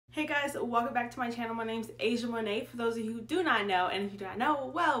Hey guys, welcome back to my channel. My name's Asia Monet, for those of you who do not know, and if you do not know,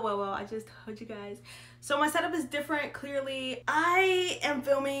 well, I just told you guys. So my setup is different, clearly. I am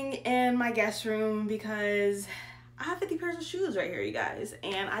filming in my guest room because I have 50 pairs of shoes right here, you guys,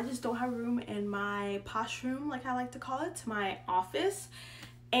 and I just don't have room in my posh room, like I like to call it, my office.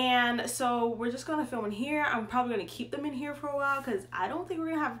 And so we're just gonna film in here. I'm probably gonna keep them in here for a while because I don't think we're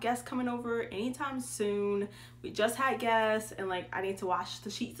gonna have guests coming over anytime soon. We just had guests and like I need to wash the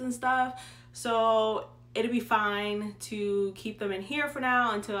sheets and stuff. So it'll be fine to keep them in here for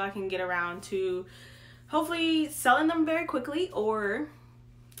now until I can get around to hopefully selling them very quickly or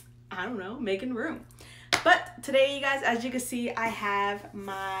I don't know, making room. But today, you guys, as you can see, I have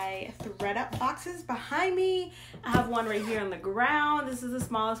my ThredUp boxes behind me. I have one right here on the ground. This is the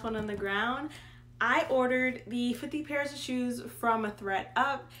smallest one on the ground. I ordered the 50 pairs of shoes from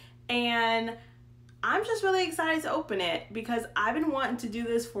ThredUp, and I'm just really excited to open it because I've been wanting to do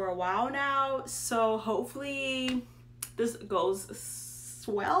this for a while now. So hopefully this goes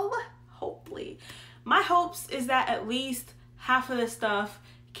well, hopefully. My hopes is that at least half of the stuff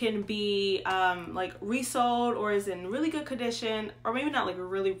can be like resold or is in really good condition, or maybe not like a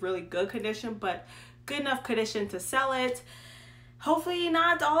really good condition, but good enough condition to sell it. Hopefully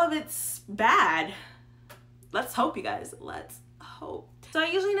not all of it's bad. Let's hope, you guys, let's hope. So I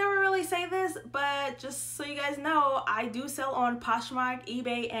usually never really say this, but just so you guys know, I do sell on POSHMARK,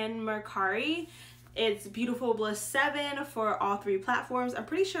 eBay, and Mercari. It's Beautiful Bliss 7 for all three platforms. I'm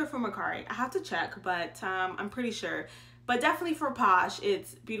pretty sure for Mercari, I have to check, but I'm pretty sure. But definitely for Posh,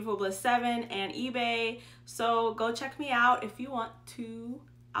 it's Beautiful Bliss 7 and eBay. So go check me out if you want to.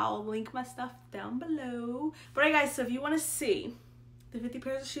 I'll link my stuff down below. But alright guys, so if you want to see the 50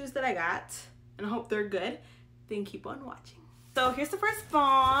 pairs of shoes that I got, and I hope they're good, then keep on watching. So here's the first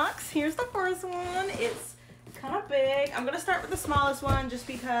box. Here's the first one. It's kind of big. I'm going to start with the smallest one just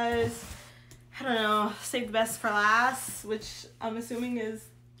because, I don't know, save the best for last, which I'm assuming is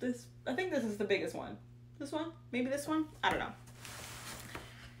this. I think this is the biggest one. This one? Maybe this one? I don't know.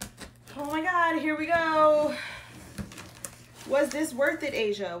 Oh my god, here we go. Was this worth it,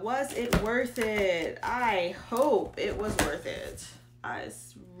 Asia? Was it worth it? I hope it was worth it. I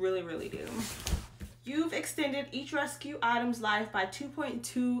really do. You've extended each rescue item's life by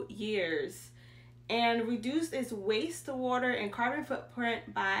 2.2 years and reduced its waste, water, and carbon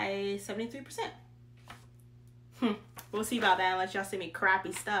footprint by 73%. We'll see about that unless y'all send me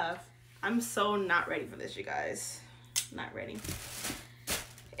crappy stuff. I'm so not ready for this, you guys. Not ready.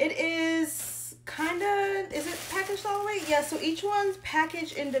 It is kind of, is it packaged all the way? Yeah, so each one's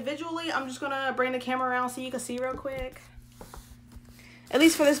packaged individually. I'm just gonna bring the camera around so you can see real quick. At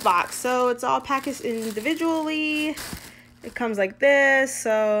least for this box. So it's all packaged individually. It comes like this,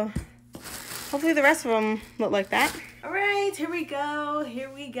 so hopefully the rest of them look like that. All right, here we go,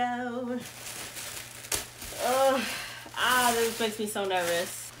 here we go. This makes me so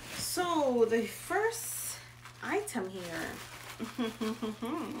nervous. So the first item here,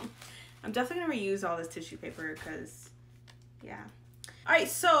 I'm definitely gonna reuse all this tissue paper because, yeah. All right,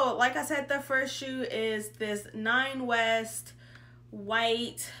 so like I said, the first shoe is this 9 West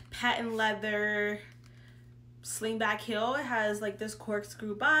white patent leather slingback heel. It has like this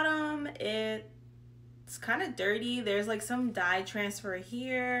corkscrew bottom. It's kind of dirty. There's like some dye transfer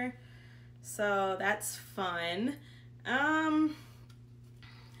here, so that's fun.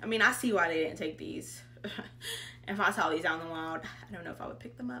 I mean, I see why they didn't take these. If I saw these out in the wild, I don't know if I would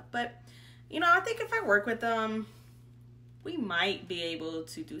pick them up. But, you know, I think if I work with them, we might be able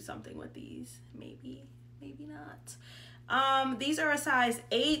to do something with these. Maybe, maybe not. These are a size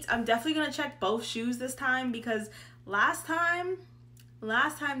 8. I'm definitely going to check both shoes this time because last time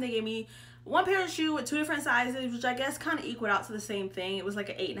they gave me one pair of shoe with 2 different sizes, which I guess kind of equaled out to the same thing. It was like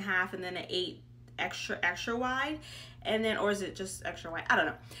an 8.5 and then an 8 extra wide, and then, or is it just extra wide? I don't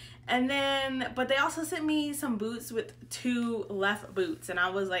know. And then, but they also sent me some boots with 2 left boots, and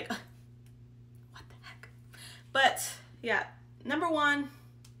I was like, what the heck? But yeah, number 1,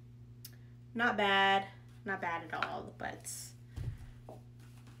 not bad at all, but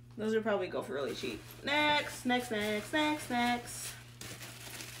those would probably go for really cheap. Next.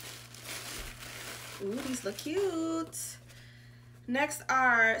 Ooh, these look cute. Next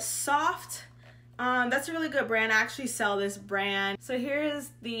are Soft. That's a really good brand. I actually sell this brand. So here's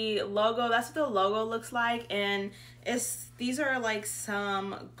the logo. That's what the logo looks like, and these are like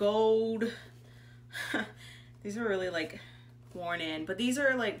some gold. These are really like worn in, but these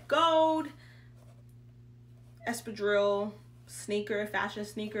are like gold espadrille fashion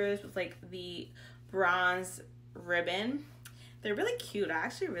sneakers with like the bronze ribbon. They're really cute. I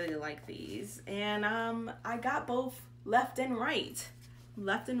actually really like these, and I got both left and right.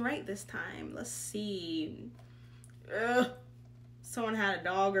 left and right this time. Let's see. Ugh. Someone had a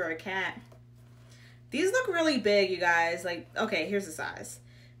dog or a cat. These look really big, you guys. Like, okay, here's the size.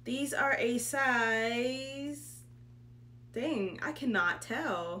 These are a size... Dang, I cannot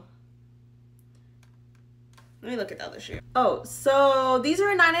tell. Let me look at the other shoe. Oh, so these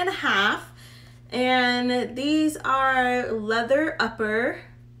are a 9.5. And these are leather upper.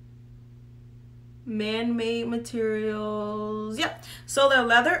 Man-made materials. Yep. So they're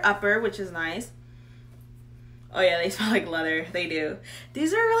leather upper, which is nice. Oh yeah, they smell like leather. They do.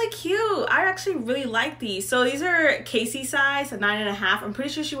 These are really cute. I actually really like these. So these are Casey size, a 9.5. I'm pretty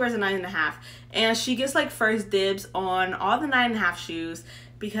sure she wears a 9.5. And she gets like first dibs on all the 9.5 shoes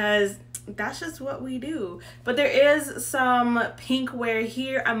because that's just what we do. But there is some pink wear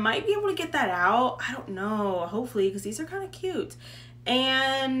here. I might be able to get that out. I don't know. Hopefully, because these are kind of cute.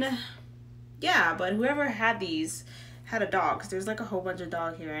 And yeah, but whoever had these had a dog, because there's like a whole bunch of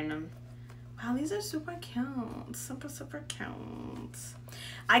dog hair in them. Wow, these are super cute. Super, super cute.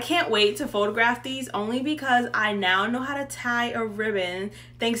 I can't wait to photograph these only because I now know how to tie a ribbon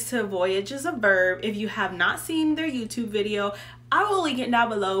thanks to Voyages of Verb. If you have not seen their YouTube video, I will link it down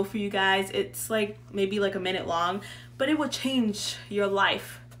below for you guys. It's like maybe like a minute long, but it will change your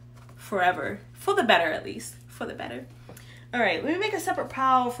life forever. For the better, at least. For the better. All right, let me make a separate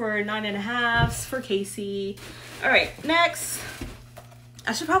pile for 9.5s for Casey. All right, next.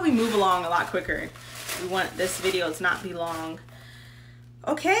 I should probably move along a lot quicker. We want this video to not be long.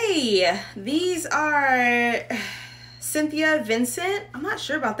 Okay, these are Cynthia Vincent. I'm not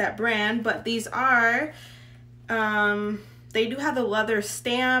sure about that brand, but these are, they do have the leather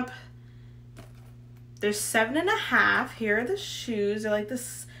stamp. They're 7.5. Here are the shoes. They're like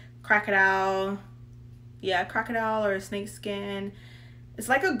this crocodile. Yeah, crocodile or snake skin. It's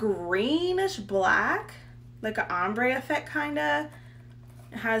like a greenish black, like an ombre effect kind of.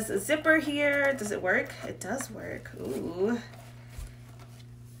 It has a zipper here. Does it work? It does work. Ooh.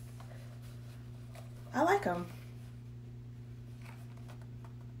 I like them.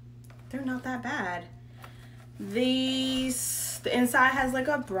 They're not that bad. These, the inside has like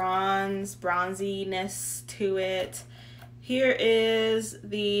a bronziness to it. Here is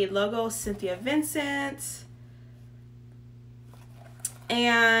the logo, Cynthia Vincent.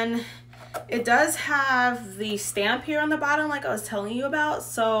 And it does have the stamp here on the bottom like I was telling you about.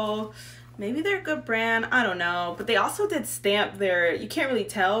 So maybe they're a good brand. I don't know. But they also did stamp their, you can't really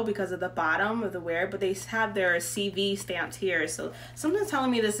tell because of the bottom of the wear, but they have their CV stamped here. So something's telling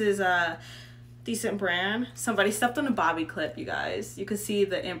me this is a decent brand. Somebody stepped on a bobby clip, you guys. You can see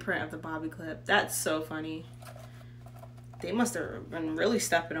the imprint of the bobby clip. That's so funny. They must have been really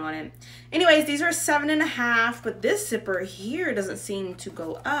stepping on it. Anyways, these are 7.5, but this zipper here doesn't seem to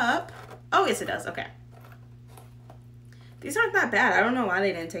go up. Oh, yes, it does. Okay. These aren't that bad. I don't know why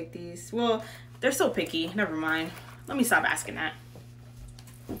they didn't take these. Well, they're so picky. Never mind. Let me stop asking that.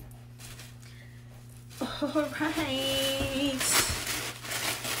 All right.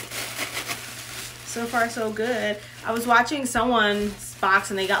 So far, so good. I was watching someone's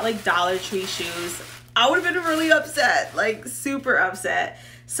box and they got like Dollar Tree shoes. I would have been really upset, like super upset.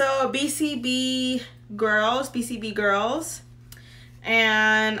 So BCB girls.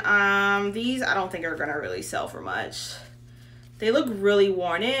 And these I don't think are gonna really sell for much. They look really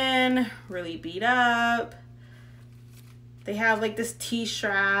worn in, really beat up. They have like this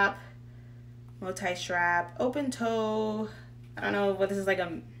T-strap, multi-strap, open toe. I don't know what this is, like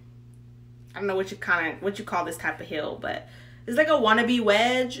a, I don't know what you call this type of heel, but it's like a wannabe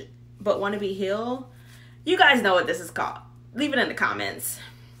wedge, but wannabe heel. You guys know what this is called. Leave it in the comments.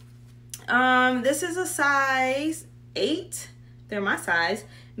 This is a size 8. They're my size.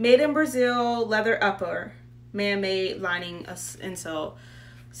 Made in Brazil, leather upper, man-made lining insole.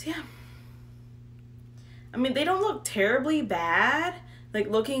 So yeah. I mean, they don't look terribly bad, like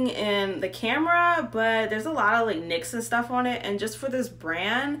looking in the camera, but there's a lot of like nicks and stuff on it. And just for this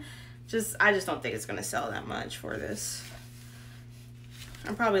brand, I just don't think it's gonna sell that much for this.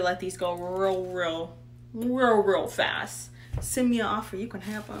 I'll probably let these go real fast. Send me an offer, you can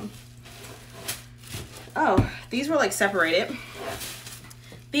have them. Oh, these were like separated.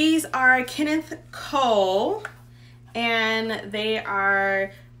 These are Kenneth Cole, and they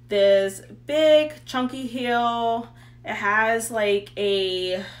are this big chunky heel. It has like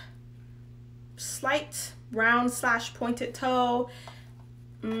a slight round / pointed toe.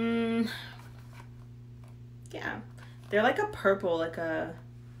 Yeah, they're like a purple, like a,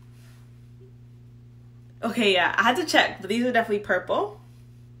 okay, yeah, I had to check, but these are definitely purple.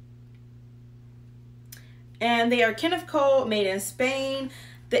 And they are Kenneth Cole, made in Spain.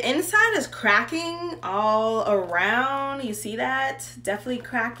 The inside is cracking all around. You see that? Definitely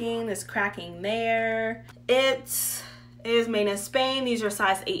cracking. There's cracking there. It is made in Spain. These are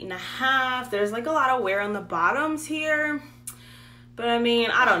size 8.5. There's like a lot of wear on the bottoms here. But I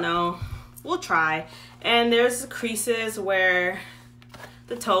mean, I don't know. We'll try. And there's creases where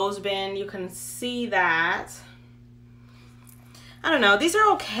the toe's been. You can see that. I don't know. These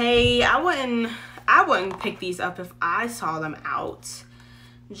are okay. I wouldn't pick these up if I saw them out.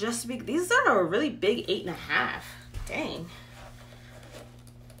 Just be, these are a really big 8.5. Dang.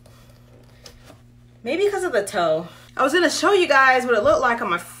 Maybe because of the toe. I was gonna show you guys what it looked like on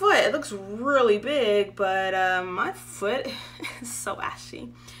my foot. It looks really big, but my foot is so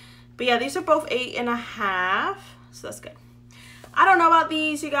ashy. But yeah, these are both 8.5, so that's good. I don't know about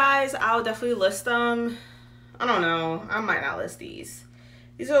these, you guys. I'll definitely list them. I don't know. I might not list these.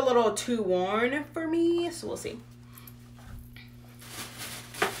 These are a little too worn for me, so we'll see.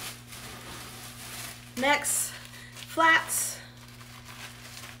 Next, flats.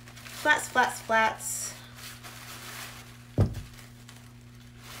 Flats, flats, flats.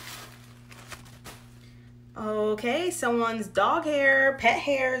 Okay, someone's dog hair, pet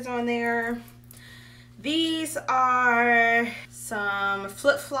hairs on there. These are some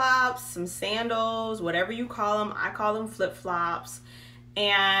flip-flops, some sandals, whatever you call them. I call them flip-flops.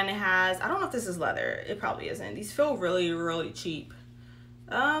 And it has, I don't know if this is leather. It probably isn't. These feel really, really cheap.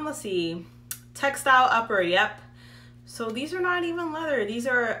 Let's see. Textile upper, yep. So these are not even leather. These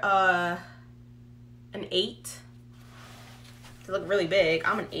are an 8. They look really big.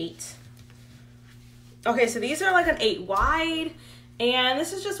 I'm an 8. Okay, so these are like an 8 wide, and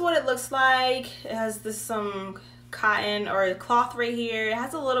this is just what it looks like. It has this some cotton or cloth right here. It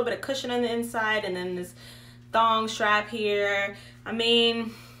has a little bit of cushion on the inside, and then this thong strap here. I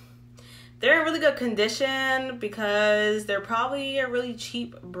mean, they're in really good condition because they're probably a really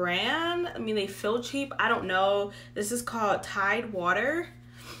cheap brand. I mean, they feel cheap. I don't know. This is called Tide Water.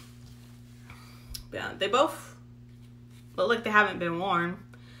 Yeah, they both look like they haven't been worn.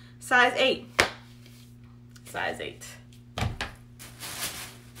 Size 8. Size 8.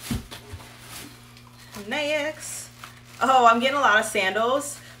 Next. Oh, I'm getting a lot of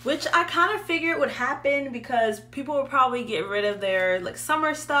sandals, which I kind of figured would happen because people would probably get rid of their like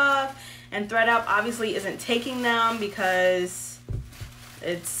summer stuff, and ThredUp obviously isn't taking them because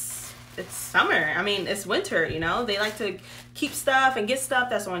it's summer. I mean, it's winter, you know. They like to keep stuff and get stuff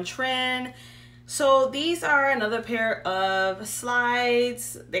that's on trend. So these are another pair of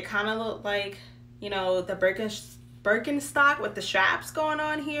slides. They kind of look like, you know, the Birkenstock with the straps going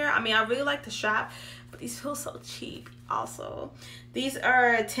on here. I mean, I really like the strap, but these feel so cheap also. These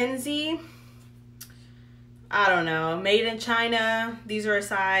are Tinsy. I don't know, made in China. These are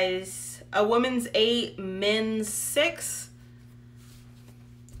a woman's 8, men's 6.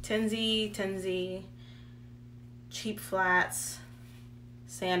 Tinsy, cheap flats,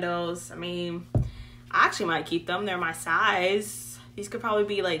 sandals. I mean, I actually might keep them. They're my size. These could probably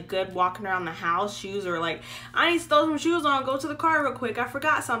be like good walking around the house shoes, or like, I need to throw some shoes on, go to the car real quick, I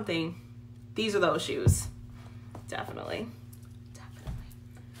forgot something. These are those shoes. Definitely.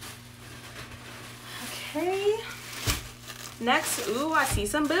 Okay. Next, ooh, I see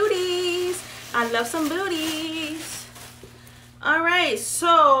some booties. I love some booties. All right,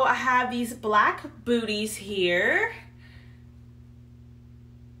 so I have these black booties here.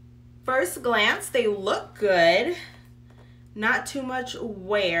 First glance, they look good. Not too much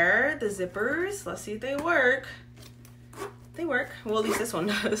wear. The zippers, let's see if they work. They work. Well, at least this one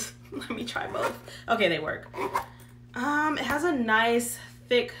does. Let me try both. Okay, they work. It has a nice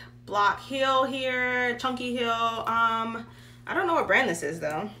thick block heel here, chunky heel. I don't know what brand this is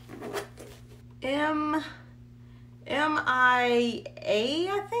though. M-I-A,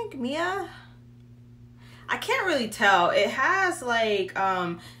 I think, Mia. I can't really tell. It has like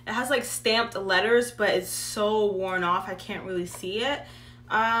stamped letters, but it's so worn off I can't really see it.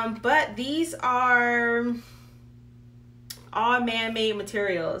 But these are all man-made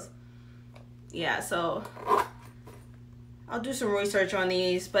materials. Yeah, so I'll do some research on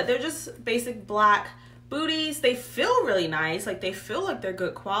these, but they're just basic black booties. They feel really nice. Like, they feel like they're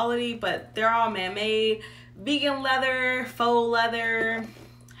good quality, but they're all man-made. Vegan leather, faux leather,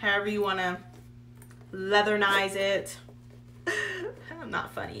 however you want to leathernize it. I'm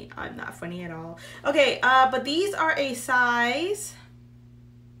not funny. I'm not funny at all. Okay, but these are a size.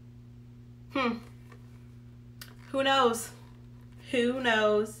 Who knows? Who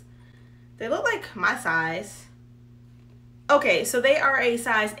knows? They look like my size. Okay, so they are a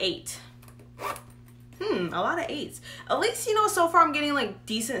size 8. A lot of 8s. At least, you know, so far I'm getting like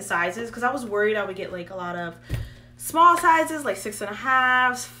decent sizes, because I was worried I would get like a lot of small sizes like 6.5,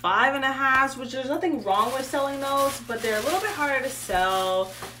 5.5, which there's nothing wrong with selling those, but they're a little bit harder to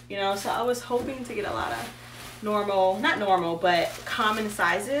sell, you know, so I was hoping to get a lot of normal, not normal, but common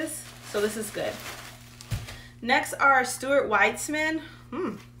sizes. So this is good. Next are Stuart Weitzman.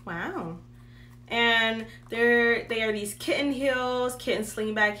 Wow. And they are these kitten heels, kitten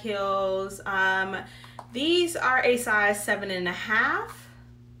slingback heels. These are a size 7.5,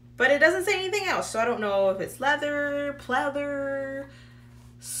 but it doesn't say anything else. So I don't know if it's leather, pleather,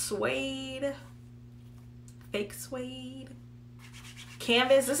 suede, fake suede,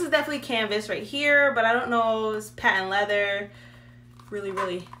 canvas. This is definitely canvas right here, but I don't know. It's patent leather. Really,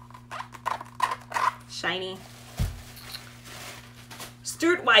 really shiny.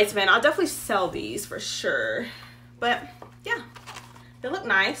 Stuart Weitzman. I'll definitely sell these for sure. But yeah, they look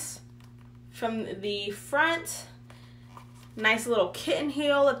nice. From the front, nice little kitten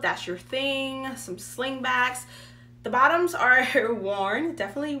heel if that's your thing. Some slingbacks. The bottoms are worn,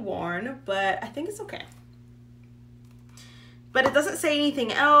 definitely worn, but I think it's okay. But it doesn't say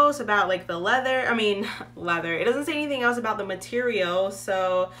anything else about like the leather. I mean, leather. It doesn't say anything else about the material,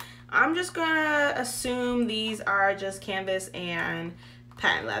 so I'm just gonna assume these are just canvas and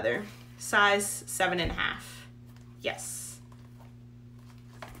patent leather. Size 7.5. Yes.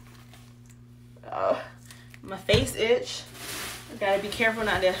 Oh, my face itch. I gotta be careful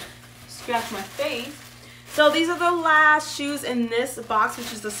not to scratch my face. So these are the last shoes in this box,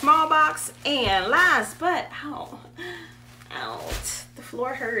 which is the small box. And last but ow, the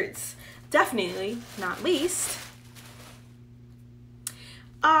floor hurts. Definitely not least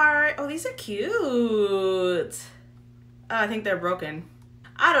are, oh, these are cute. Oh, I think they're broken.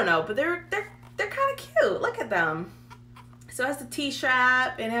 I don't know, but they're kind of cute. Look at them. So it has the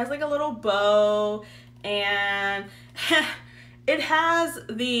T-strap, and it has like a little bow, and it has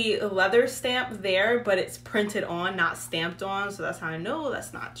the leather stamp there, but it's printed on, not stamped on, so that's how I know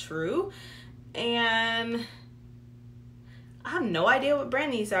that's not true. And I have no idea what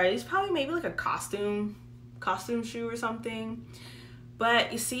brand these are. These probably maybe like a costume shoe or something.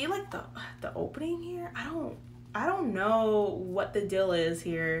 But you see like the opening here? I don't know what the deal is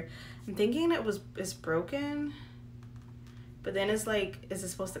here. I'm thinking it's broken. But then it's like, is it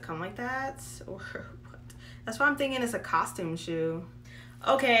supposed to come like that? Or what? That's why I'm thinking it's a costume shoe.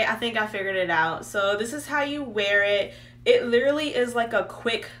 Okay, I think I figured it out. So this is how you wear it. It literally is like a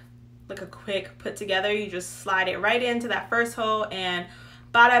quick put together. You just slide it right into that first hole and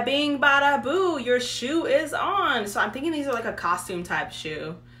bada bing, bada boo, your shoe is on. So I'm thinking these are like a costume type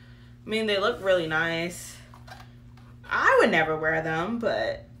shoe. I mean, they look really nice. I would never wear them,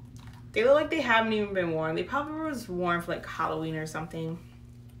 but they look like they haven't even been worn. They probably was worn for like Halloween or something.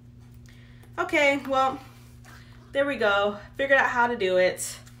 Okay, well, there we go. Figured out how to do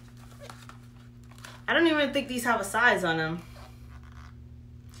it. I don't even think these have a size on them.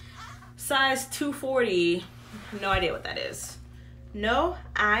 Size 240. No idea what that is. No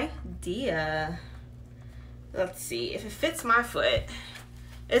idea. Let's see. If it fits my foot,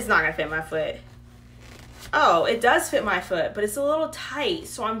 it's not gonna fit my foot. Oh, it does fit my foot, but it's a little tight.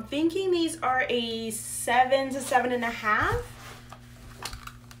 So I'm thinking these are a 7 to 7.5.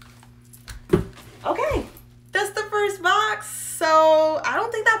 Okay, that's the first box. So I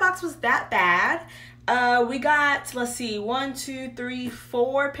don't think that box was that bad. We got, let's see, 1, 2, 3,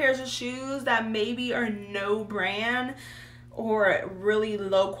 4 pairs of shoes that maybe are no brand or really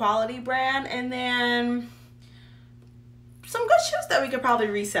low quality brand, and then some good shoes that we could probably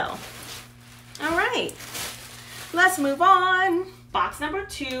resell. All right, let's move on. Box number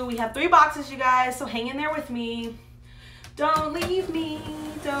 2. We have 3 boxes, you guys, so hang in there with me. Don't leave me,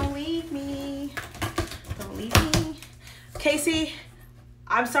 don't leave me, don't leave me. Casey,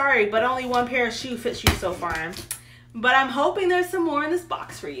 I'm sorry, but only 1 pair of shoe fits you so far. But I'm hoping there's some more in this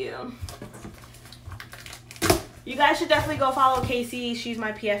box for you. You guys should definitely go follow Casey. She's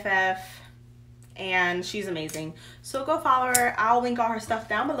my PFF, and she's amazing. So go follow her. I'll link all her stuff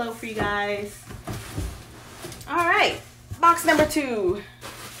down below for you guys. All right, box number 2.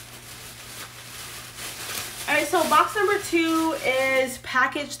 All right, so box number 2 is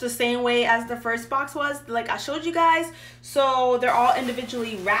packaged the same way as the first box was, like I showed you guys. So they're all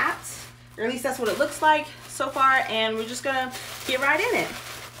individually wrapped, or at least that's what it looks like so far, and we're just gonna get right in it.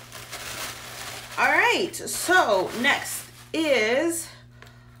 All right, so next is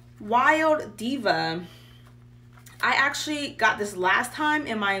Wild Diva. I actually got this last time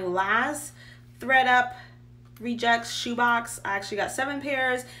in my last ThredUp rejects shoebox. I actually got 7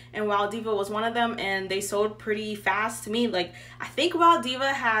 pairs, and Wild Diva was one of them, and they sold pretty fast to me. Like, I think Wild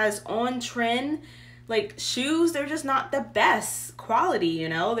Diva has on trend like shoes, they're just not the best quality, you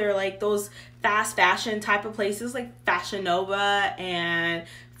know? They're like those fast fashion type of places like Fashion Nova and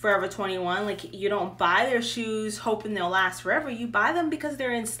Forever 21. Like, you don't buy their shoes hoping they'll last forever. You buy them because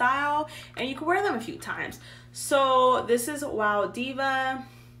they're in style and you can wear them a few times. So this is Wild Diva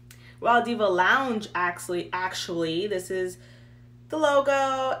Lounge. Actually this is the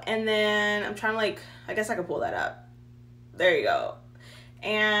logo, and then I'm trying to, like, I guess I could pull that up. There you go.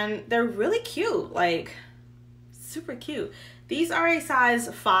 And they're really cute, like super cute. These are a size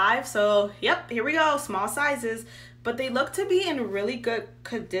 5, so yep, here we go, small sizes, but they look to be in really good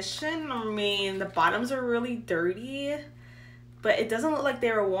condition. I mean, the bottoms are really dirty, but it doesn't look like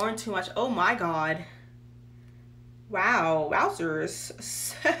they were worn too much. Oh my god. Wow, wowzers.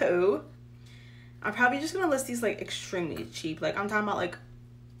 So I'm probably just gonna list these like extremely cheap. Like, I'm talking about like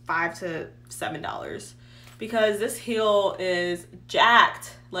 $5 to $7, because this heel is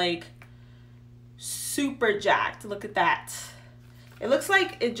jacked, like super jacked. Look at that. It looks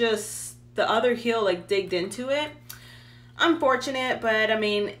like it just, the other heel like digged into it. Unfortunate, but I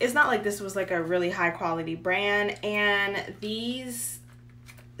mean, it's not like this was like a really high quality brand. And these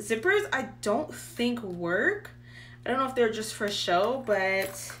zippers I don't think work. I don't know if they're just for show,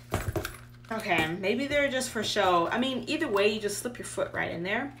 but okay, maybe they're just for show. I mean, either way, you just slip your foot right in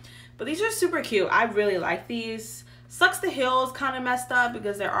there. But these are super cute. I really like these. Sucks the heel's kind of messed up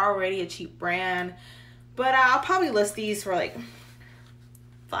because they're already a cheap brand. But I'll probably list these for like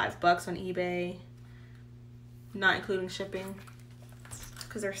 $5 on eBay, not including shipping,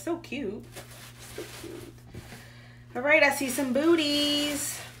 because they're so cute. So cute. All right, I see some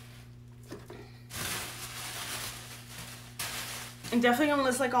booties. I'm definitely gonna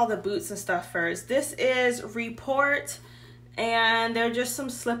list like all the boots and stuff first. This is Report, and they're just some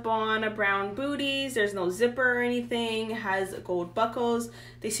slip-on brown booties. There's no zipper or anything. It has gold buckles.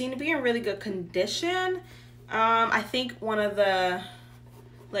 They seem to be in really good condition. I think one of the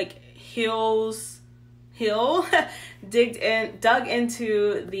like heel dug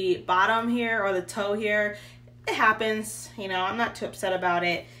into the bottom here, or the toe here. It happens, you know, I'm not too upset about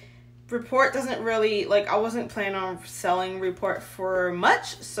it. Report doesn't really, like, I wasn't planning on selling Report for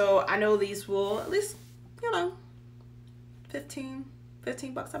much, so I know these will at least, you know, 15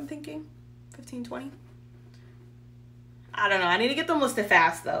 bucks, I'm thinking 15, 20. I don't know. I need to get them listed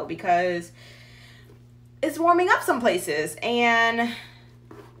fast though, because it's warming up some places and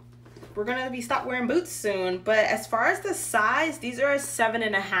we're gonna be stop wearing boots soon. But as far as the size, these are a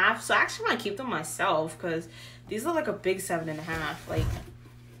 7.5, so I actually want to keep them myself because these look like a big 7.5, like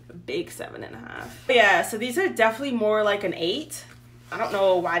a big 7.5. But yeah, so these are definitely more like an 8. I don't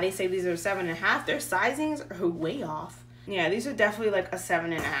know why they say these are 7.5. Their sizings are way off. Yeah, these are definitely like a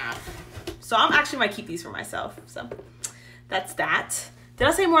 7.5. So I'm actually might keep these for myself. So that's that. Did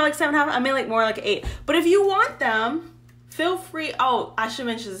I say more like 7.5? I mean like more like 8. But if you want them, feel free. Oh, I should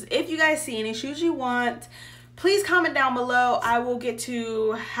mention this. If you guys see any shoes you want, please comment down below. I will get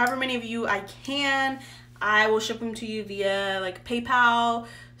to however many of you I can. I will ship them to you via like PayPal.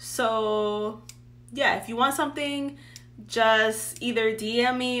 So yeah, if you want something, just either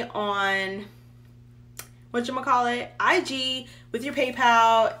DM me on whatchamacallit, IG with your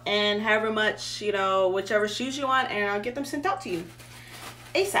PayPal and however much, you know, whichever shoes you want, and I'll get them sent out to you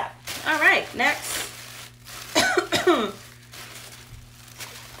ASAP. All right, next.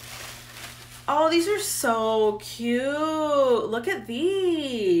 Oh, these are so cute. Look at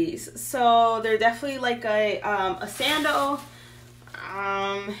these. So they're definitely like a sandal.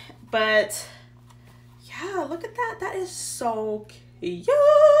 But yeah, look at that. That is so cute.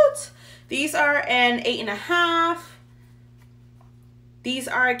 These are an 8.5. These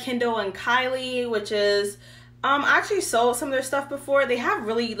are Kendall and Kylie, which is I actually sold some of their stuff before. They have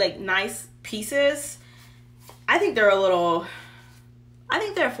really like nice pieces. I think they're affordable.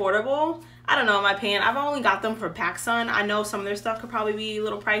 I don't know, in my opinion. I've only got them for PacSun. I know some of their stuff could probably be a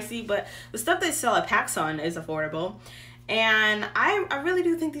little pricey, but the stuff they sell at PacSun is affordable. And I really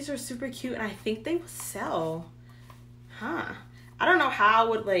do think these are super cute, and I think they will sell. Huh. I don't know how I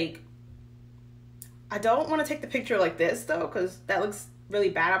would like, I don't want to take the picture like this though, because that looks really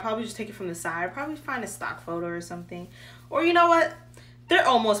bad. I'll probably just take it from the side. I'll probably find a stock photo or something. Or you know what? They're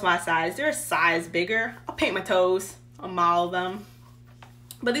almost my size. They're a size bigger. I'll paint my toes. I'll model them.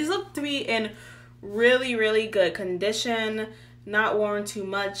 But these look to be in really, really good condition. Not worn too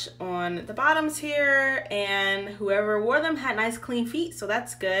much on the bottoms here. And whoever wore them had nice clean feet, so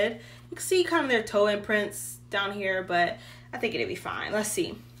that's good. You can see kind of their toe imprints down here, but I think it'll be fine. Let's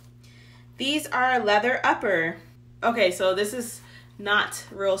see. These are leather upper. Okay, so this is not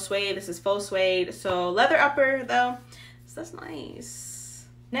real suede. This is faux suede. So leather upper though. So that's nice.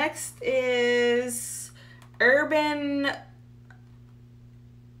 Next is Urban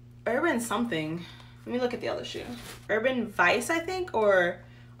something. Let me look at the other shoe. Urban Vice, I think, or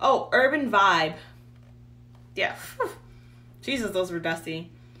oh, Urban Vibe. Yeah. Jesus, those were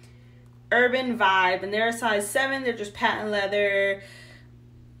dusty. Urban Vibe, and they're a size 7. They're just patent leather,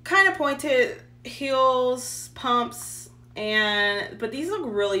 kind of pointed heels, pumps, but these look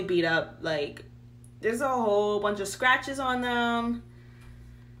really beat up. Like, there's a whole bunch of scratches on them,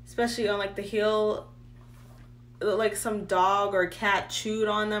 especially on like the heel. It looked like some dog or cat chewed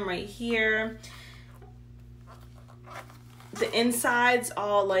on them right here. The insides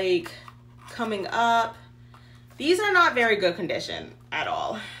all like coming up. These are not very good condition at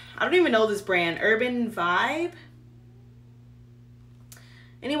all. I don't even know this brand. Urban Vibe.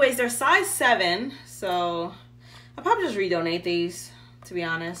 Anyways, they're size 7, so I'll probably just redonate these, to be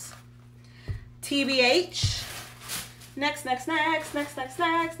honest. TBH. Next.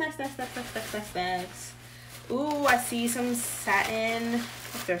 Ooh, I see some satin.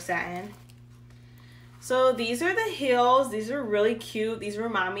 If they're satin. So these are the heels. These are really cute. These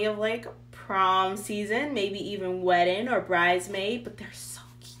remind me of like prom season, maybe even wedding or bridesmaid, but they're so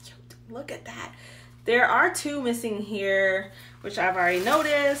cute. Look at that. There are 2 missing here, which I've already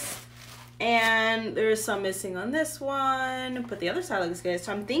noticed, and there's some missing on this one, but the other side looks good.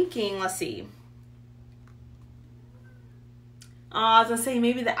 So I'm thinking, let's see. I was gonna say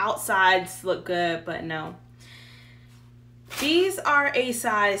maybe the outsides look good, but no. These are a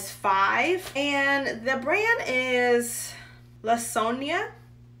size 5, and the brand is Lasonia.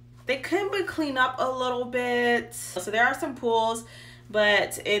 They could be cleaned up a little bit. So there are some pulls,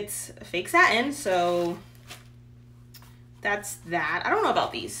 but it's fake satin, so that's that. I don't know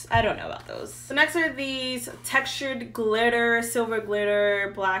about these. I don't know about those. So next are these textured glitter, silver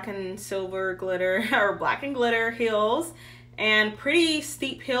glitter, black and silver glitter, or black and glitter heels, and pretty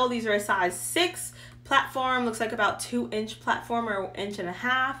steep heel. These are a size 6. Platform looks like about 2-inch platform or 1.5 inches.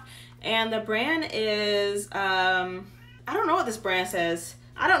 And the brand is, I don't know what this brand says.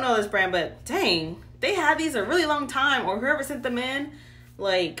 I don't know this brand, but dang, they had these a really long time, or whoever sent them in,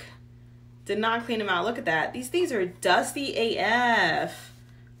 like, did not clean them out. Look at that. These things are dusty AF.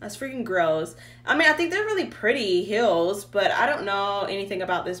 That's freaking gross. I mean, I think they're really pretty heels, but I don't know anything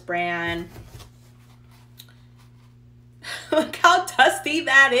about this brand. Look how dusty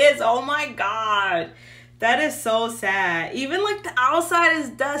that is. Oh my God. That is so sad. Even like the outside is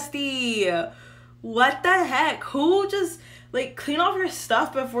dusty. What the heck? Who just like clean off your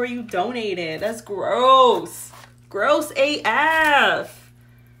stuff before you donate it? That's gross. Gross AF.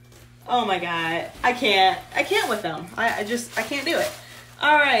 Oh my God. I can't with them. I can't do it.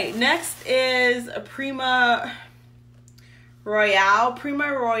 All right. Next is a Prima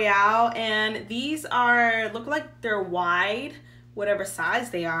Royale, and these look like they're wide, whatever size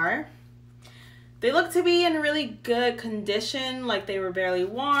they are. They look to be in really good condition, like they were barely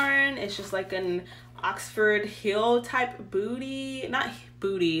worn. It's just like an Oxford heel type booty, not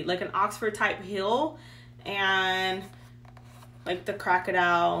booty, like an Oxford type heel, and like the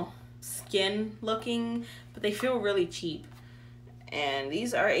crocodile skin looking, but they feel really cheap. And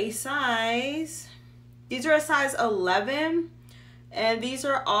these are a size 11, and these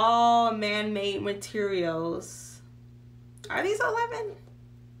are all man-made materials. Are these 11?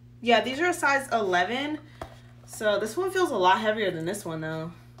 Yeah, these are a size 11. So this one feels a lot heavier than this one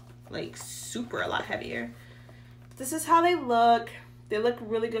though. Like super a lot heavier. This is how they look. They look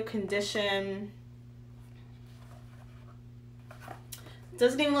really good condition.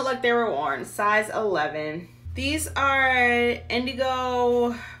 Doesn't even look like they were worn. Size 11. These are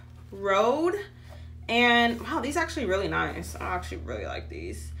Indigo Road. And wow, these are actually really nice. I actually really like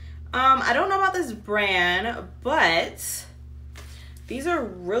these. I don't know about this brand, but these are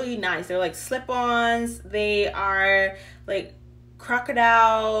really nice. They're like slip-ons. They are like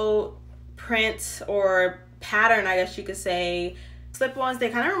crocodile print or pattern, I guess you could say. Slip-ons. They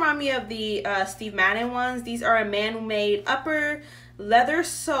kind of remind me of the Steve Madden ones. These are a man-made upper leather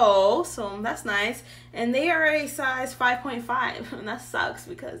sole, so that's nice, and they are a size 5.5, and that sucks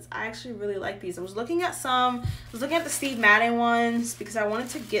because I actually really like these. I was looking at the Steve Madden ones because I wanted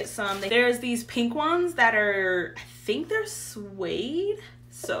to get some. There's these pink ones that are, I think they're suede,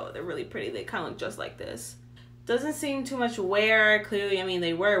 so they're really pretty. They kind of look just like this. Doesn't seem too much wear. Clearly, I mean,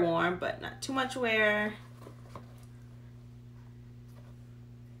 they were worn, but not too much wear.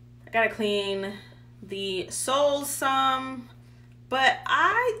 I gotta clean the soles some. But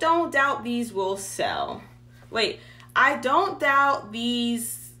I don't doubt these will sell. Wait, I don't doubt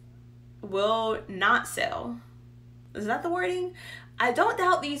these will not sell. Is that the wording? I don't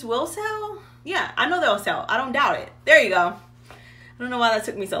doubt these will sell. Yeah, I know they'll sell. I don't doubt it. There you go. I don't know why that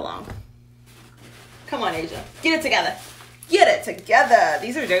took me so long. Come on, Asia. Get it together. Get it together.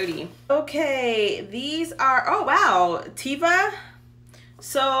 These are dirty. Okay, these are, oh wow, Tiva.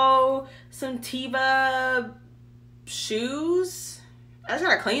 So, some Tiva shoes. I just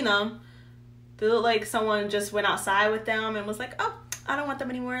gotta clean them. They look like someone just went outside with them and was like, oh, I don't want them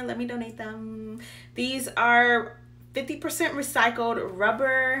anymore. Let me donate them. These are 50% recycled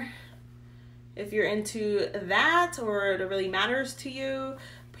rubber. If you're into that or it really matters to you.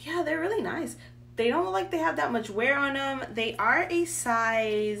 But yeah, they're really nice. They don't look like they have that much wear on them. They are a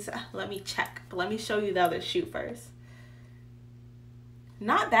size, let me check, but let me show you the other shoe first.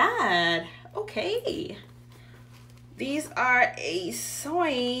 Not bad. Okay. These are a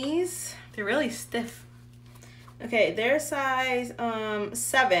size, they're really stiff. Okay, they're size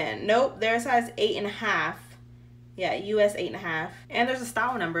 7. Nope, they're size 8.5. Yeah, US 8.5. And there's a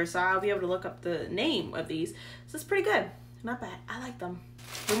style number, so I'll be able to look up the name of these. So it's pretty good. Not bad. I like them.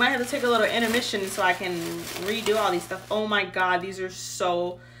 We might have to take a little intermission so I can redo all these stuff. Oh my god, these are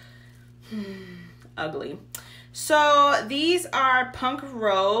so ugly. So these are Punk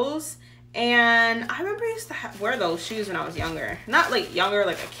Rose, and I remember I used to wear those shoes when I was younger. Not like younger,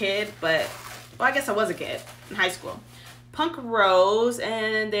 like a kid, but well, I guess I was a kid in high school. Punk Rose,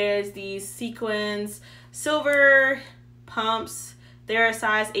 and there's these sequins, silver pumps. They're a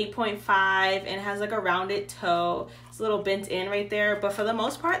size 8.5 and it has like a rounded toe. It's a little bent in right there, but for the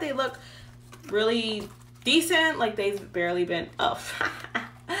most part they look really decent, like they've barely been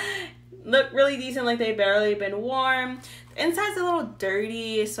look really decent, like they've barely been worn. The inside's a little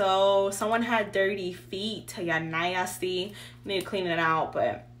dirty, so someone had dirty feet. Yeah, nasty. Need to clean it out,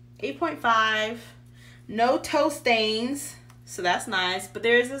 but 8.5. No toe stains, so that's nice. But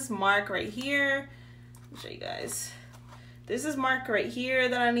there's this mark right here. I'll show you guys. There's this mark right here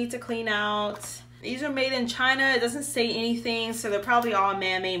that I need to clean out. These are made in China. It doesn't say anything, so they're probably all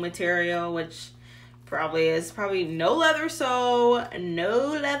man-made material, which probably is. Probably no leather sole,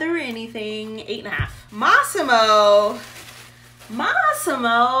 no leather anything. 8.5. Massimo.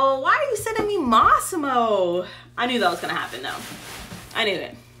 Massimo. Why are you sending me Massimo? I knew that was gonna happen though. I knew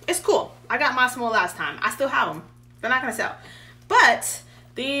it. It's cool. I got Massimo last time. I still have them. They're not gonna sell. But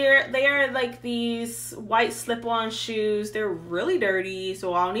they are like these white slip-on shoes. They're really dirty,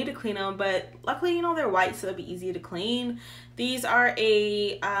 so I'll need to clean them, but luckily, you know, they're white, so it'll be easy to clean. These are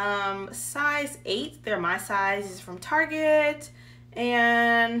a size 8. They're my size. These are from Target,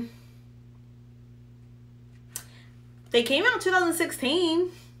 and they came out in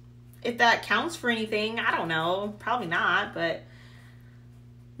 2016. If that counts for anything, I don't know. Probably not, but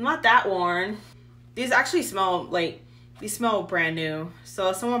not that worn. These actually smell like, these smell brand new,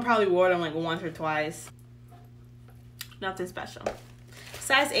 so someone probably wore them like once or twice. Nothing special.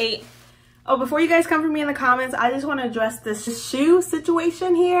 Size 8. Oh, before you guys come for me in the comments, I just want to address this shoe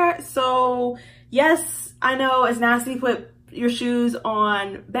situation here. So yes, I know it's nasty to put your shoes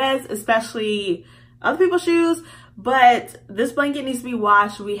on beds, especially other people's shoes, but this blanket needs to be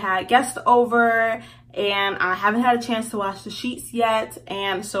washed. We had guests over and I haven't had a chance to wash the sheets yet,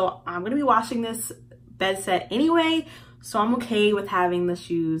 and so I'm gonna be washing this bed set anyway, so I'm okay with having the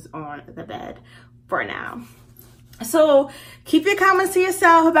shoes on the bed for now. So keep your comments to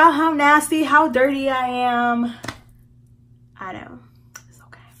yourself about how nasty, how dirty I am. I know, it's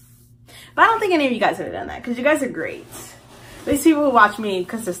okay. But I don't think any of you guys have done that, because you guys are great. These people who watch me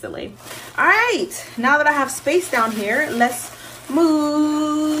consistently. All right, now that I have space down here, let's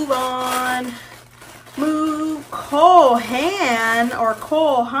move on. Move Cole Han or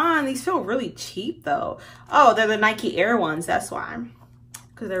Cole Han. These feel really cheap though. Oh, they're the Nike Air ones, that's why.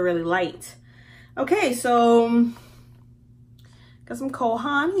 Because they're really light. Okay, so got some Cole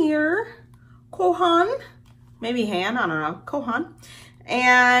Han here. Cole Han. Maybe Han, I don't know. Cole Han.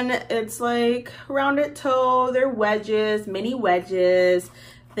 And it's like rounded toe. They're wedges, mini wedges.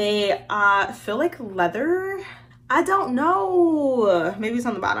 They feel like leather. I don't know. Maybe it's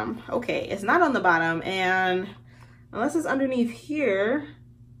on the bottom. Okay, it's not on the bottom, and unless it's underneath here,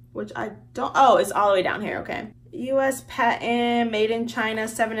 which I don't, oh, it's all the way down here, okay. US patent, made in China,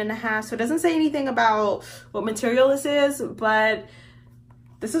 7.5. So it doesn't say anything about what material this is, but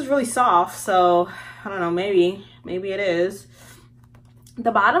this is really soft, so I don't know, maybe it is.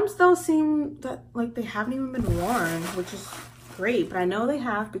 The bottoms though seem that like they haven't even been worn, which is great, but I know they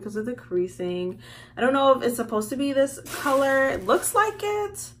have because of the creasing. I don't know if it's supposed to be this color. It looks like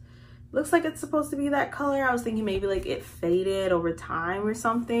it. Looks like it's supposed to be that color. I was thinking maybe like it faded over time or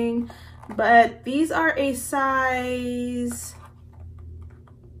something. But these are a size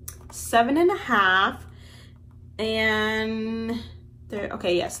 7.5, and they're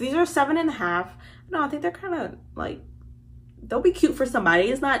okay. Yes, these are 7.5. No, I think they're kind of like they'll be cute for somebody.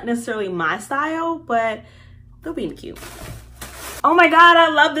 It's not necessarily my style, but they'll be cute. Oh my God, I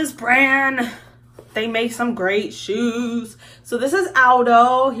love this brand. They make some great shoes. So this is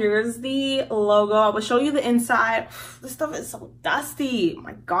Aldo. Here's the logo. I will show you the inside. This stuff is so dusty. Oh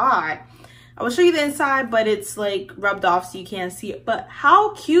my God. I will show you the inside, but it's like rubbed off so you can't see it. But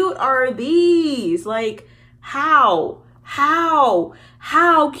how cute are these? Like, how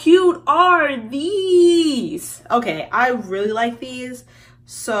cute are these? Okay, I really like these.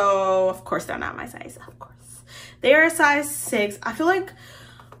 So of course they're not my size, of course. They are a size 6. I feel like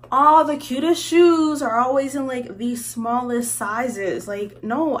all the cutest shoes are always in like the smallest sizes. Like,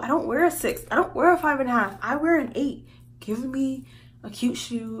 no, I don't wear a 6. I don't wear a 5.5. I wear an 8. Give me a cute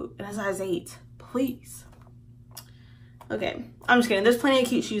shoe in a size 8, please. Okay, I'm just kidding. There's plenty of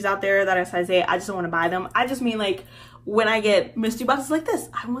cute shoes out there that are size 8. I just don't want to buy them. I just mean like when I get mystery boxes like this,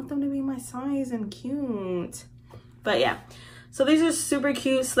 I want them to be my size and cute. But yeah, so these are super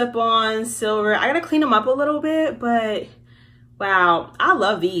cute, slip-on, silver. I gotta clean them up a little bit, but wow, I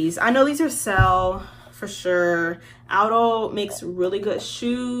love these. I know these are sell for sure. Aldo makes really good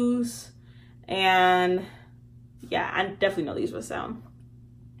shoes, and yeah, I definitely know these will sell.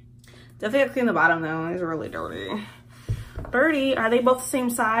 Definitely gotta clean the bottom though. These are really dirty. Birdie, are they both the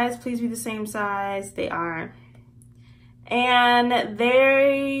same size? Please be the same size. They are. And it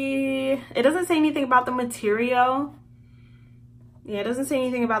doesn't say anything about the material. Yeah, it doesn't say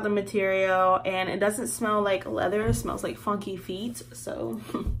anything about the material, and it doesn't smell like leather. It smells like funky feet, so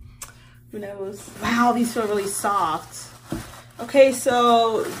who knows. Wow, these feel really soft. Okay,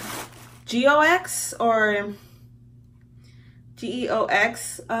 so GOX or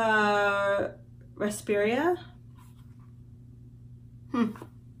GEOX Respiria.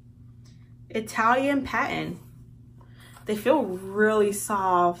 Italian patent. They feel really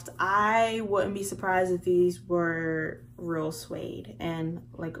soft. I wouldn't be surprised if these were real suede and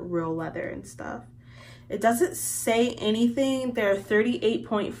like real leather and stuff. It doesn't say anything. They're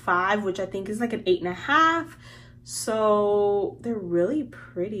 38.5, which I think is like an 8.5. So they're really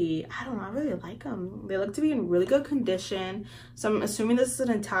pretty. I don't know, I really like them. They look to be in really good condition. So I'm assuming this is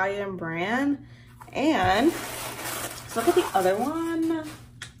an Italian brand. And let's look at the other one.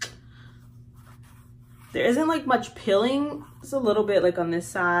 There isn't like much pilling. It's a little bit like on this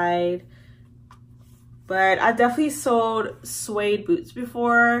side. But I definitely sold suede boots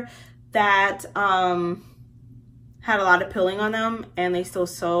before that had a lot of pilling on them, and they still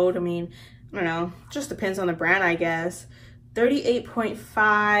sold. I mean, I don't know, just depends on the brand, I guess.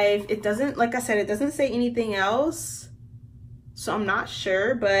 38.5. It doesn't, like I said, it doesn't say anything else, so I'm not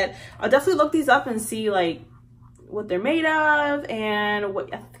sure, but I'll definitely look these up and see like what they're made of and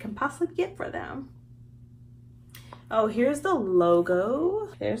what I can possibly get for them. Oh, here's the logo.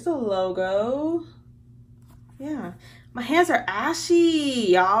 There's the logo. Yeah, my hands are ashy,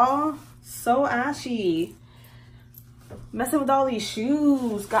 y'all. So ashy. Messing with all these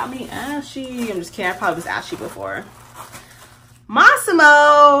shoes got me ashy. I'm just kidding, I probably was ashy before.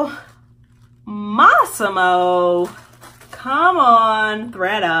 Massimo, come on,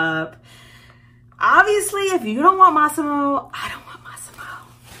 ThredUp. Obviously, if you don't want Massimo, I don't want Massimo.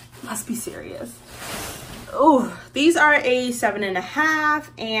 Let's be serious. Oh, these are a 7.5,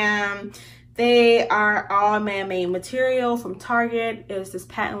 and they are all man-made material from Target. It's this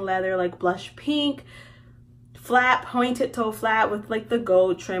patent leather, like blush pink, flat, pointed toe flat with like the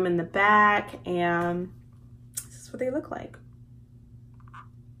gold trim in the back, and this is what they look like.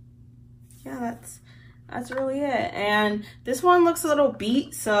 Yeah, that's really it. And this one looks a little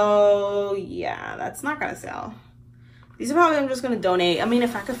beat, so yeah, that's not gonna sell. These are probably, I'm just gonna donate. I mean,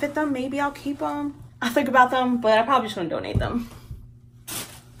 if I could fit them, maybe I'll keep them. I think about them, but I'm probably just gonna donate them.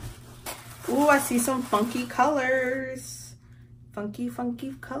 Ooh, I see some funky colors. Funky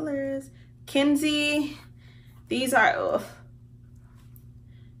colors. Kinsey. These are, ugh.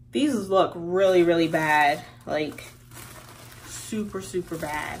 These look really, really bad. Like, super, super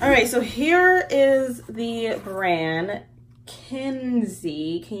bad. All right, so here is the brand,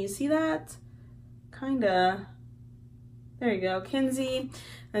 Kinsey. Can you see that? Kinda. There you go, Kinsey.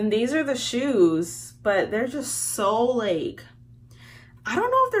 And these are the shoes, but they're just so like, I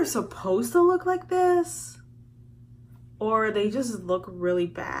don't know if they're supposed to look like this or they just look really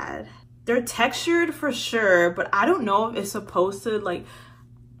bad. They're textured for sure, but I don't know if it's supposed to like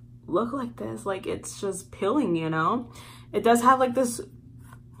look like this, like it's just pilling, you know? It does have like this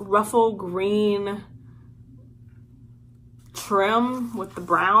ruffle green trim with the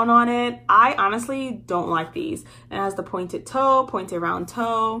brown on it. I honestly don't like these. It has the pointed toe, pointed round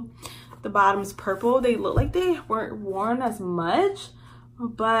toe. The bottom's purple. They look like they weren't worn as much,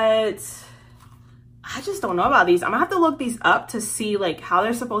 but I just don't know about these. I'm gonna have to look these up to see like how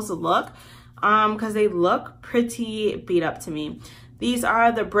they're supposed to look, because they look pretty beat up to me. These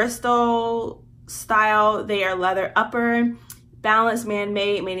are the Bristol style. They are leather upper, balanced,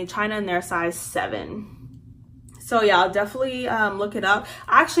 man-made, made in China, and they're a size 7. So yeah, I'll definitely look it up.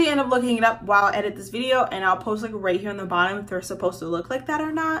 I actually end up looking it up while I edit this video, and I'll post like right here on the bottom if they're supposed to look like that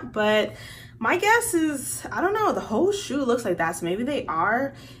or not. But my guess is, I don't know, the whole shoe looks like that, so maybe they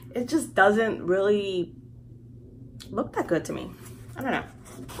are. It just doesn't really look that good to me. I don't know.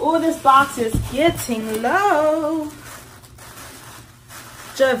 Oh, this box is getting low.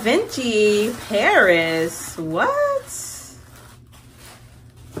 Da Vinci Paris. What?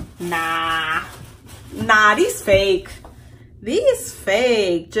 Nah, these fake. These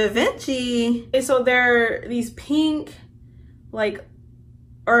fake. Da Vinci. Okay, so they're these pink, like,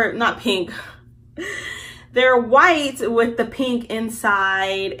 or not pink. They're white with the pink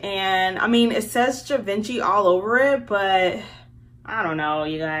inside, and I mean, it says Da Vinci all over it, but I don't know,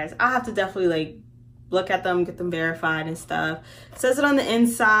 you guys. I have to definitely like look at them, get them verified and stuff. It says it on the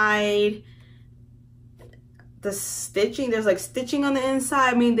inside. The stitching, there's like stitching on the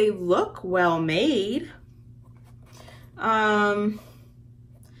inside. I mean, they look well made. Let's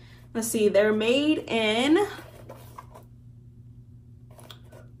see, they're made in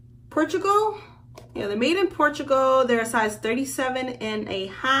Portugal. Yeah, they're made in Portugal. They're a size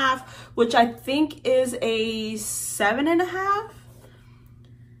 37.5, which I think is a 7.5.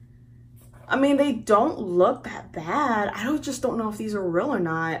 I mean, they don't look that bad. I just don't know if these are real or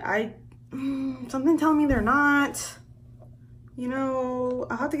not. Something telling me they're not. You know,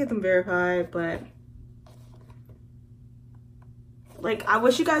 I'll have to get them verified, but like, I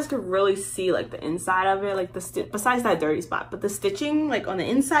wish you guys could really see like the inside of it, like besides that dirty spot, but the stitching like on the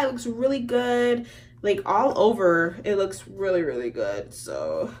inside looks really good. Like all over, it looks really, really good.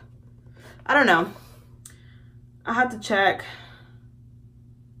 So I don't know. I have to check,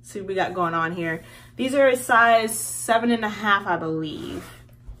 see what we got going on here. These are a size 7.5, I believe,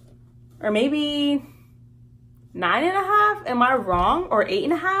 or maybe 9.5. Am I wrong? Or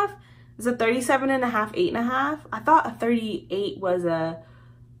 8.5? Is a 37.5, 8.5? I thought a 38 was a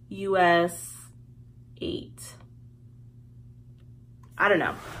US 8. I don't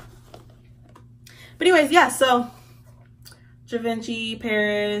know. But anyways, yeah, so Da Vinci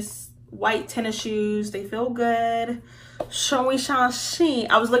Paris, white tennis shoes. They feel good. Showy shine.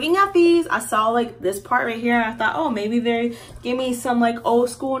 I was looking at these. I saw like this part right here. I thought, oh, maybe they give me some like old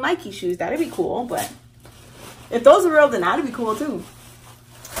school Nike shoes. That'd be cool. But if those are real, then that'd be cool too.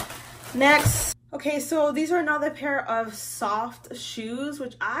 Next, okay, so these are another pair of soft shoes,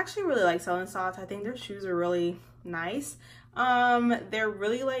 which I actually really like selling soft. I think their shoes are really nice. They're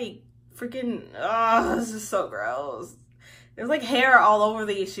really like freaking, oh, this is so gross. There's like hair all over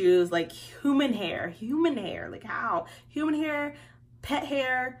these shoes, like human hair, like how? Human hair, pet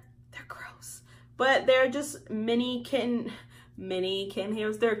hair, they're gross. But they're just mini kitten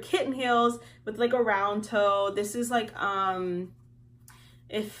heels. They're kitten heels with like a round toe. This is like,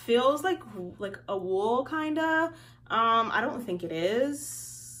 it feels like a wool kinda. I don't think it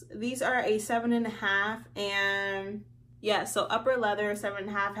is. These are a 7.5, and yeah, so upper leather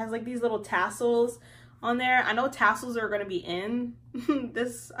 7.5 has like these little tassels on there. I know tassels are gonna be in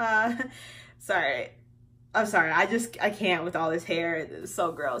this. Sorry, I'm sorry. I can't with all this hair. It's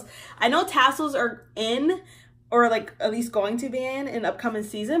so gross. I know tassels are in, or like at least going to be in upcoming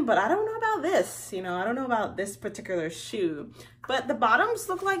season, but I don't know about this, you know, I don't know about this particular shoe. But the bottoms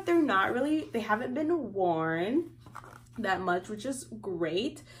look like they're not really, they haven't been worn that much, which is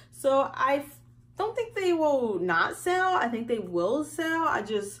great. So I don't think they will not sell. I think they will sell.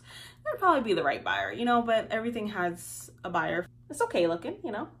 They'll probably be the right buyer, you know, but everything has a buyer. It's okay looking,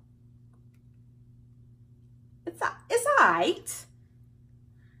 you know. It's all right.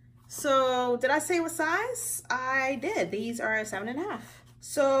 So did I say what size? I did. These are a 7.5.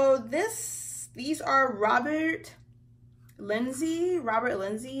 So these are Robert Lindsay,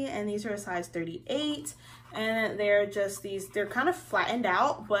 and these are a size 38. And they're just they're kind of flattened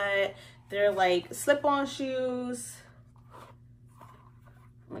out, but they're like slip-on shoes,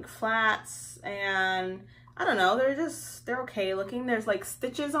 like flats, and I don't know, they're okay looking. There's like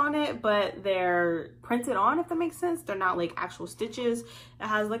stitches on it, but they're printed on, if that makes sense. They're not like actual stitches. It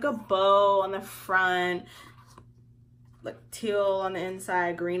has like a bow on the front, like teal on the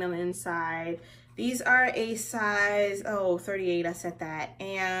inside, green on the inside. These are a size, 38, I said that.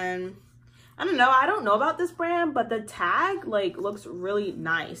 And I don't know about this brand, but the tag like looks really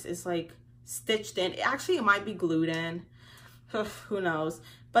nice. It's like stitched in. Actually, it might be glued in. Who knows?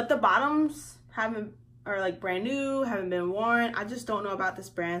 But the bottoms haven't are like brand new, haven't been worn. I just don't know about this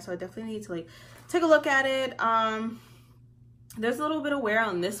brand, so I definitely need to like take a look at it. There's a little bit of wear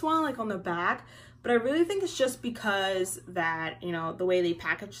on this one, like on the back, but I really think it's just because that, you know, the way they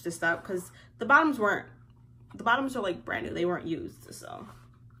packaged this up, because the bottoms are like brand new, they weren't used. So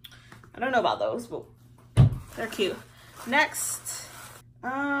I don't know about those, but they're cute. Next,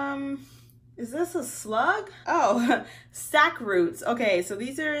 is this a slug? Oh, sack roots. Okay, so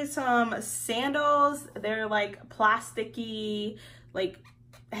these are some sandals. They're like plasticky, like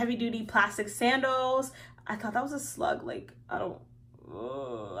heavy duty plastic sandals. I thought that was a slug. Like, I don't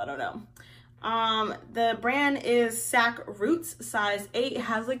know. The brand is Sack Roots, size 8. It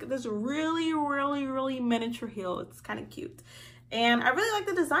has like this really miniature heel. It's kind of cute. And I really like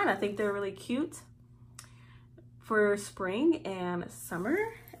the design. I think they're really cute for spring and summer.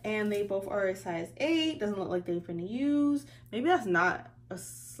 And they both are a size 8. Doesn't look like they've been used. Maybe that's not a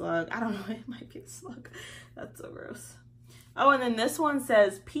slug. I don't know. It might be a slug. That's so gross. Oh, and then this one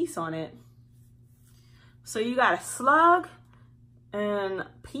says peace on it. So you got a slug and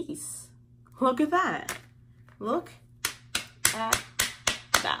peace. Look at that. Look at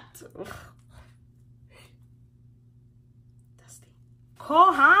that. Ugh. Dusty.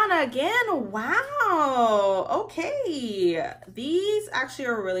 Kohan again. Wow. Okay. These actually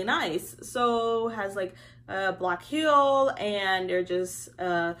are really nice. So has like a black heel, and they're just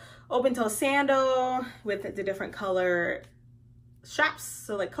open toe sandal with the different color straps.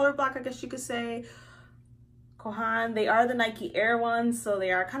 So like color block, I guess you could say. Kohan, they are the Nike Air ones, so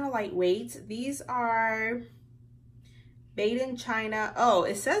they are kind of lightweight. These are made in China. Oh,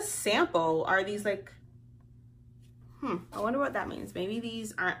 it says sample. Are these like, I wonder what that means. Maybe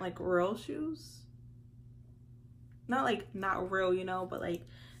these aren't like real shoes. Not like not real, you know, but like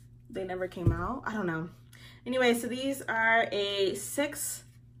they never came out. I don't know. Anyway, so these are a 6.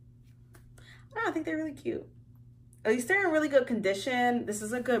 I think they're really cute. At least they're in really good condition. This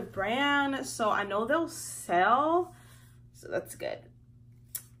is a good brand, so I know they'll sell. So that's good.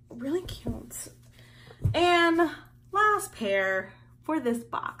 Really cute. And last pair for this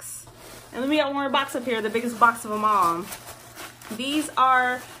box. And let me get one more box up here, the biggest box of them all. These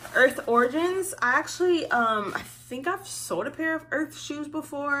are Earth Origins. I actually, I think I've sold a pair of Earth shoes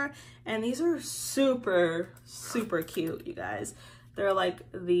before, and these are super cute, you guys. They're like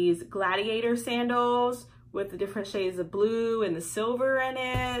these gladiator sandals with the different shades of blue and the silver in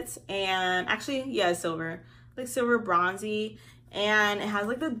it. And actually, yeah, silver, like silver bronzy. And it has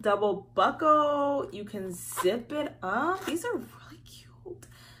like the double buckle. You can zip it up. These are really cute.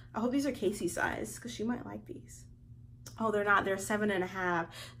 I hope these are Casey size, because she might like these. Oh, they're not, they're 7.5.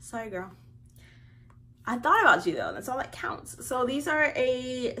 Sorry, girl. I thought about you though, that's all that counts. So these are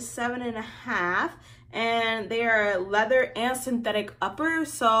a 7.5, and they are leather and synthetic upper.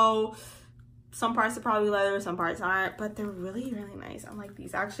 So some parts are probably leather, some parts aren't, but they're really nice. I like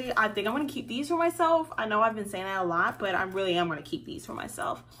these. Actually, I think I'm gonna keep these for myself. I know I've been saying that a lot, but I really am gonna keep these for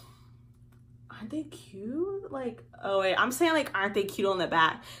myself. Aren't they cute? Like, oh wait, I'm saying like, aren't they cute on the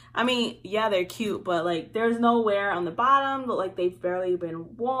back? I mean, yeah, they're cute, but like there's no wear on the bottom, but like they've barely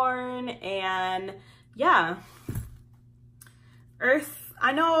been worn. And yeah, Earth,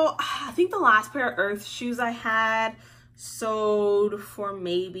 I know, I think the last pair of Earth shoes I had sold for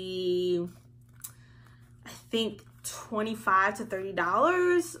maybe, I think $25 to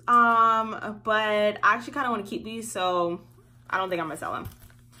 $30. But I actually kind of want to keep these, so I don't think I'm gonna sell them.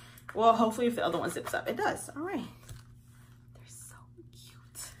 Well, hopefully if the other one zips up, it does. All right, they're so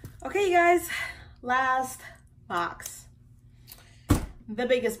cute. Okay, you guys, last box, the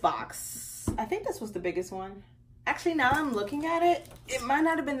biggest box. I think this was the biggest one. Actually, now I'm looking at it, it might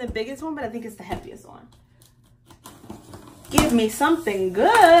not have been the biggest one, but I think it's the heaviest one. Give me something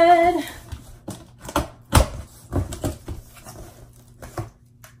good.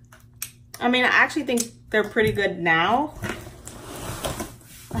 I mean, I actually think they're pretty good now.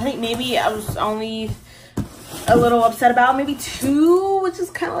 I think maybe I was only a little upset about maybe 2, which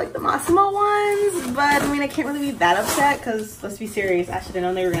is kind of like the Massimo ones. But I mean, I can't really be that upset because, let's be serious, I should have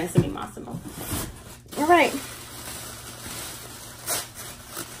known they were going to send me Massimo. All right.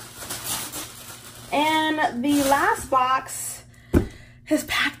 And the last box is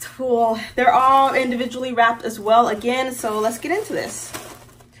packed full. They're all individually wrapped as well again. So let's get into this.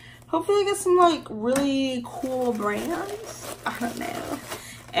 Hopefully I get some like really cool brands. I don't know.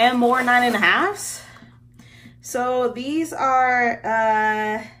 And more 9.5s. So these are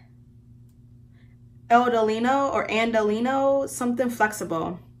Eldolino or Andolino, something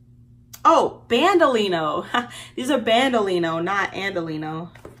flexible. Oh, Bandolino. These are Bandolino, not Andolino.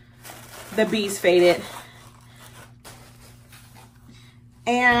 The B's faded.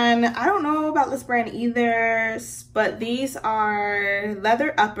 And I don't know about this brand either, but these are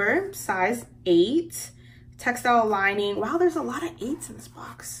leather upper, size 8, textile lining. Wow, there's a lot of 8s in this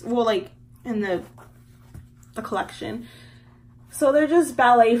box. Well, like in the collection. So they're just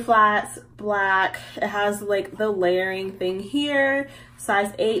ballet flats, black. It has like the layering thing here,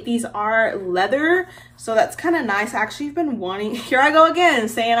 size 8. These are leather, so that's kind of nice. I actually have been wanting, here I go again,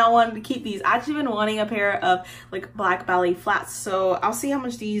 saying I wanted to keep these. I actually been wanting a pair of like black ballet flats, so I'll see how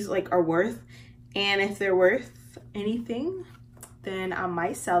much these like are worth. And if they're worth anything, then I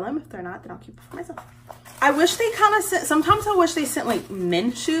might sell them. If they're not, then I'll keep it for myself. I wish they kind of sent, sometimes I wish they sent like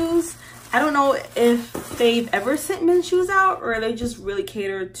men's shoes. I don't know if they've ever sent men's shoes out or they just really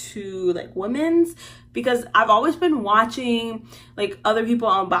cater to like women's, because I've always been watching like other people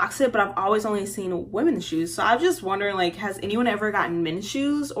unbox it, but I've always only seen women's shoes. So I'm just wondering, like, has anyone ever gotten men's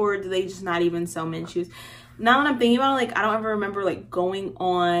shoes, or do they just not even sell men's shoes? Now that I'm thinking about it, like, I don't ever remember like going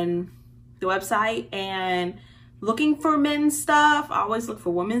on the website and looking for men's stuff. I always look for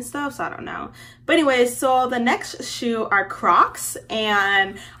women's stuff, so I don't know. But anyways, so the next shoe are Crocs,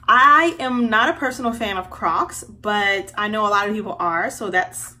 and I am not a personal fan of Crocs, but I know a lot of people are, so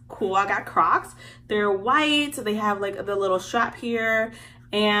that's cool. I got Crocs. They're white, they have like the little strap here,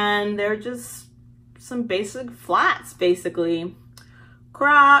 and they're just some basic flats basically.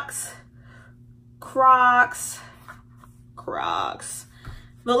 Crocs, Crocs, Crocs.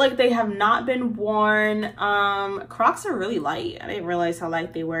 Look like they have not been worn. Crocs are really light. I didn't realize how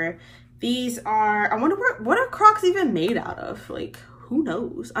light they were. These are, I wonder what are Crocs even made out of? Like, who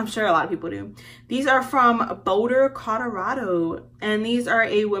knows? I'm sure a lot of people do. These are from Boulder, Colorado, and these are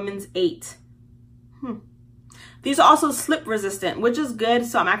a women's 8. These are also slip resistant, which is good.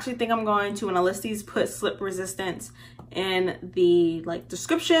 So I'm actually think I'm going to, when I list these, put slip resistance in the like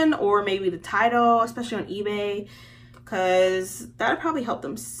description or maybe the title, especially on eBay, because that would probably help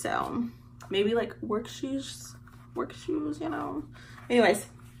them sell. Maybe like work shoes, you know. Anyways,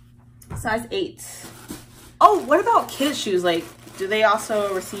 size 8. Oh, what about kids shoes? Like, do they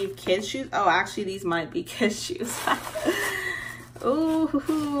also receive kids shoes? Oh, actually these might be kids shoes.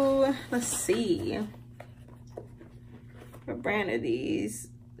 Ooh, let's see. What brand are these?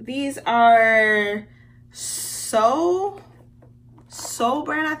 These are So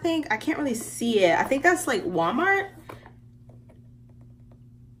brand, I think. I can't really see it. I think that's like Walmart.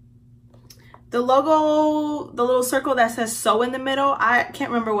 The logo, the little circle that says So in the middle, I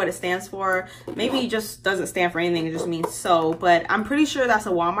can't remember what it stands for. Maybe it just doesn't stand for anything. It just means So, but I'm pretty sure that's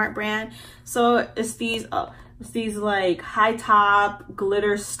a Walmart brand. So it's these like high top,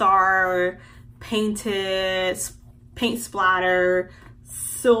 glitter star, painted, paint splatter,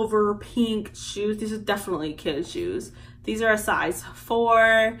 silver pink shoes. These are definitely kids shoes. These are a size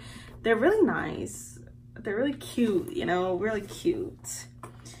 4. They're really nice. They're really cute, you know, really cute.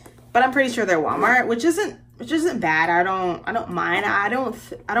 But I'm pretty sure they're Walmart, which isn't bad. I don't mind. I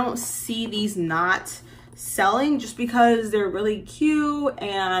don't see these not selling just because they're really cute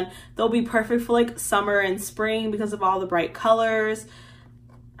and they'll be perfect for like summer and spring because of all the bright colors.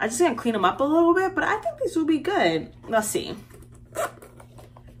 I just gotta clean them up a little bit, but I think these will be good. Let's see.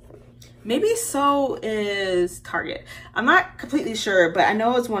 Maybe So is Target. I'm not completely sure, but I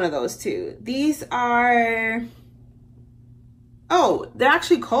know it's one of those two. These are, oh, they're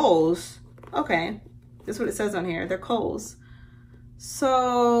actually Kohl's. Okay, that's what it says on here. They're Kohl's.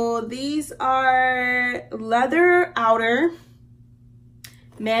 So these are leather outer,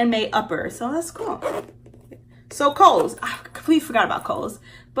 man-made upper. So that's cool. So Kohl's. I completely forgot about Kohl's.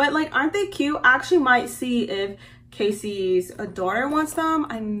 But like, aren't they cute? I actually might see if Casey's daughter wants them.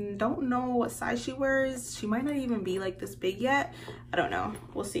 I don't know what size she wears. She might not even be like this big yet. I don't know.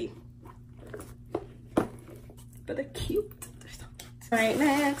 We'll see. But they're cute. They're so cute. All right,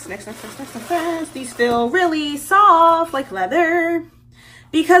 next. These feel really soft, like leather,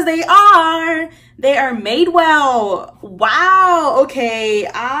 because they are made well. Wow. Okay.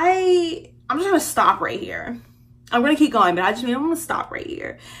 I'm just gonna stop right here. I'm gonna keep going, but I'm gonna stop right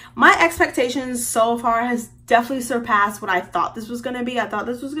here. My expectations so far has definitely surpassed what I thought this was gonna be. I thought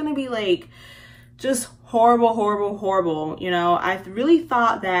this was gonna be like just horrible, you know. I really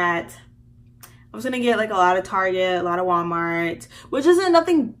thought that I was gonna get like a lot of Target, a lot of Walmart, which isn't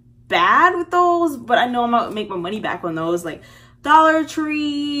nothing bad with those, but I know I'm gonna make my money back on those, like Dollar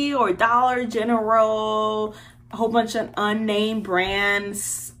Tree or Dollar General, a whole bunch of unnamed brand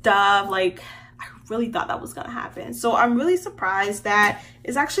stuff. Like, I really thought that was gonna happen. So I'm really surprised that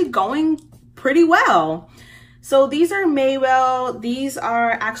it's actually going pretty well. So these are Maywell. These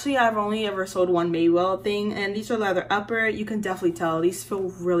are actually, I've only ever sold one Maywell thing, and these are leather upper. You can definitely tell these feel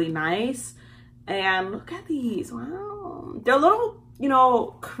really nice. And look at these. Wow, they're a little you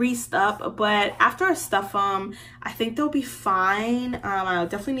know, creased up, but after I stuff them, I think they'll be fine. I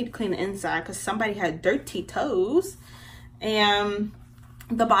definitely need to clean the inside because somebody had dirty toes, and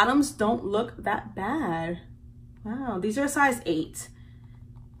the bottoms don't look that bad. Wow, these are a size 8,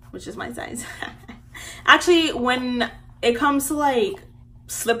 which is my size. Actually, when it comes to like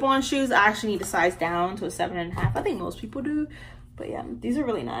slip-on shoes, I actually need to size down to a 7.5. I think most people do. But yeah, these are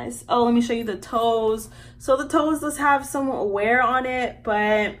really nice. Oh, let me show you the toes. So the toes does have some wear on it,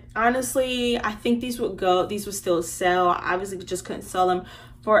 but honestly, I think these would still sell. I obviously just couldn't sell them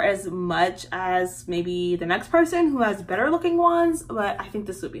for as much as maybe the next person who has better looking ones, but I think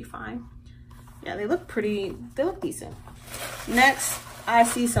this would be fine. Yeah, they look pretty, they look decent. Next, I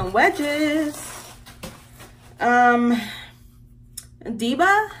see some wedges.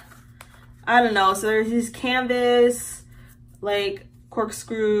 Diva? I don't know. So there's these canvas, like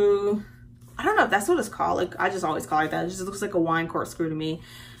corkscrew. I don't know if that's what it's called. Like, I just always call it that. It just looks like a wine corkscrew to me.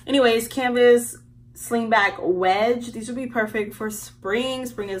 Anyways, canvas slingback wedge. These would be perfect for spring.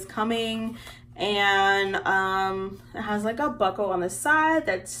 Spring is coming. And it has like a buckle on the side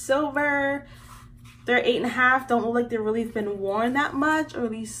that's silver. They're 8.5. Don't look like they've really been worn that much, or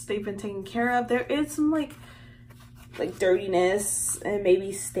at least they've been taken care of. There is some like dirtiness and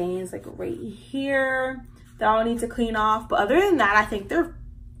maybe stains like right here that I'll need to clean off, but other than that, I think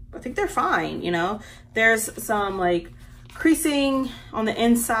they're fine. You know, there's some like creasing on the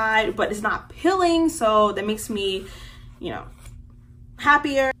inside, but it's not pilling, so that makes me, you know,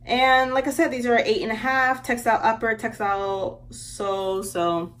 happier. And like I said, these are 8.5, textile upper, textile sole,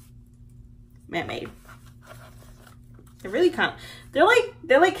 so man-made. They're really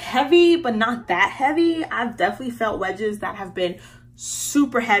they're like heavy, but not that heavy. I've definitely felt wedges that have been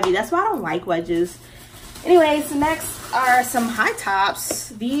super heavy. That's why I don't like wedges. Anyways, next are some high tops.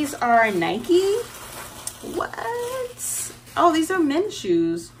 These are Nike. What? Oh, these are men's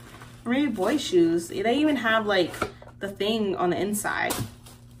shoes, or maybe boy shoes. They even have like the thing on the inside.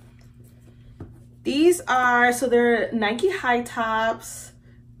 These are, so they're Nike high tops,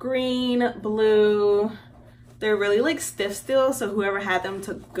 green, blue. They're really like stiff still, so whoever had them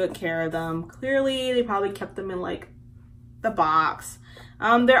took good care of them. Clearly, they probably kept them in like the box.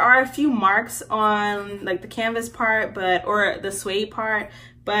 There are a few marks on like the canvas part, or the suede part,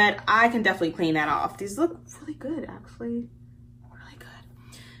 but I can definitely clean that off. These look really good, actually, really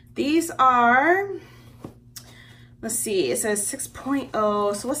good. These are, let's see, it says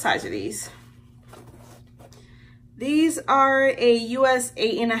 6.0. So what size are these? These are a US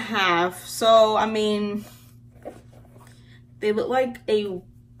 8.5. So I mean, they look like a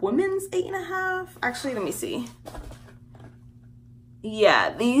women's 8.5. Actually, let me see.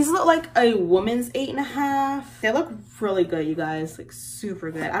 Yeah, these look like a woman's 8.5. They look really good, you guys, like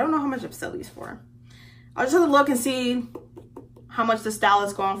super good. I don't know how much I've sold these for. I'll just have to look and see how much the style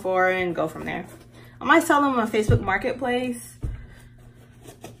is going for and go from there. I might sell them on Facebook Marketplace.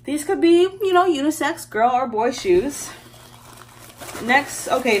 These could be, you know, unisex girl or boy shoes. Next,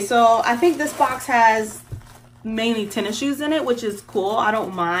 okay, so I think this box has mainly tennis shoes in it, which is cool. I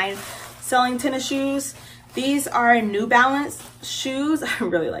don't mind selling tennis shoes. These are New Balance shoes. I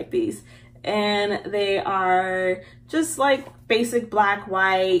really like these. And they are just like basic black,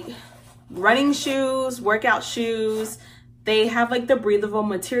 white running shoes, workout shoes. They have like the breathable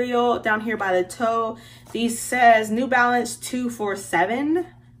material down here by the toe. These says New Balance 247.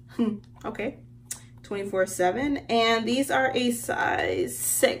 Okay, 24/7. And these are a size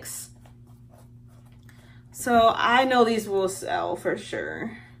 6. So I know these will sell for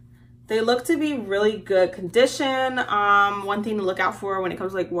sure. They look to be really good condition. One thing to look out for when it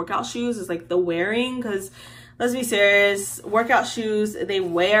comes to like workout shoes is like the wearing, because let's be serious, workout shoes, they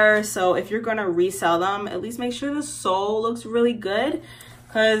wear. So if you're gonna resell them, at least make sure the sole looks really good,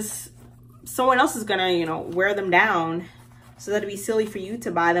 because someone else is gonna, you know, wear them down. So that'd be silly for you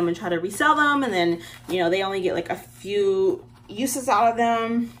to buy them and try to resell them, and then, you know, they only get like a few uses out of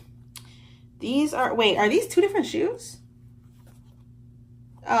them. These are, wait, are these 2 different shoes?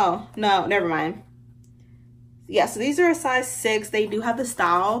 Oh, no, never mind. Yeah, so these are a size 6. They do have the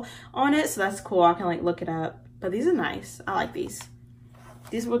style on it, so that's cool. I can like look it up. But these are nice. I like these.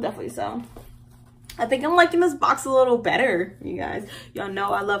 These will definitely sell. I think I'm liking this box a little better, you guys. Y'all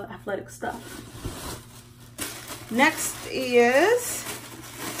know I love athletic stuff. Next is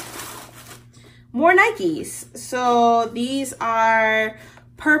more Nikes. So these are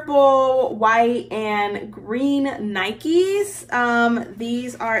purple, white, and green Nikes.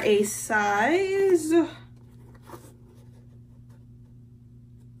 These are a size,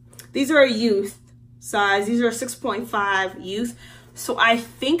 these are a youth size. These are 6.5 youth. So I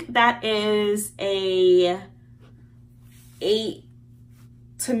think that is a 8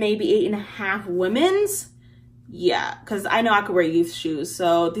 to maybe 8.5 women's. Yeah, because I know I could wear youth shoes.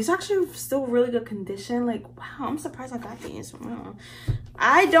 So these are actually still really good condition. Like, wow, I'm surprised I got these. Wow.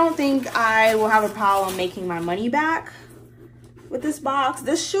 I don't think I will have a problem making my money back with this box.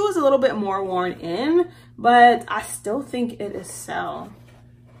 This shoe is a little bit more worn in, but I still think it is sell.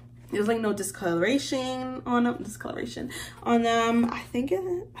 There's like no discoloration on them. I think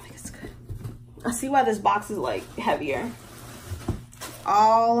it's good. I see why this box is like heavier.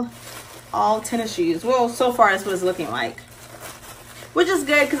 All tennis shoes. Well, so far that's what it's looking like, which is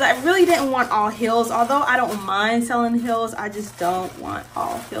good because I really didn't want all heels. Although I don't mind selling heels, I just don't want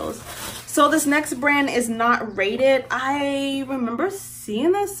all heels. So this next brand is not rated. I remember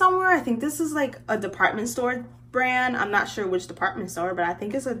seeing this somewhere. I think this is like a department store brand. I'm not sure which department store, but I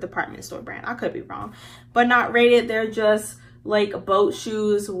think it's a department store brand. I could be wrong, but not rated. They're just like boat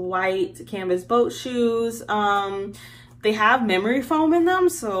shoes, white canvas boat shoes. They have memory foam in them,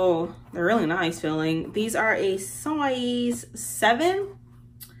 so they're really nice feeling. These are a size 7,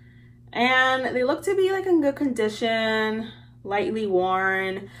 and they look to be like in good condition, lightly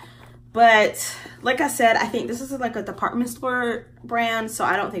worn. But like I said, I think this is like a department store brand, so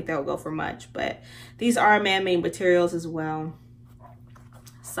I don't think they'll go for much. But these are man-made materials as well.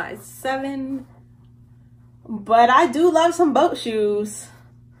 Size 7. But I do love some boat shoes.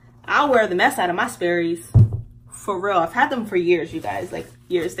 I'll wear the mess out of my Sperry's. For real, I've had them for years, you guys, like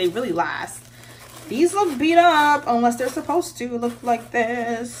years. They really last. These look beat up unless they're supposed to look like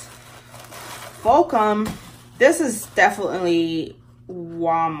this. Volcom. This is definitely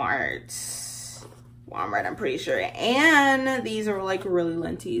Walmart, I'm pretty sure. And these are like really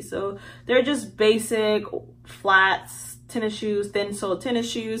linty, so they're just basic flats tennis shoes, thin sole tennis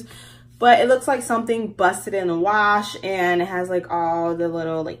shoes, but it looks like something busted in the wash, and it has like all the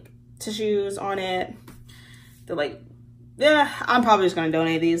little like tissues on it. They're like, yeah, I'm probably just gonna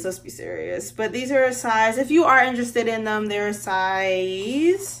donate these, let's be serious. But these are a size, if you are interested in them, they're a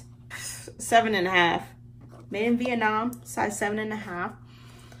size 7.5. Made in Vietnam, size 7.5.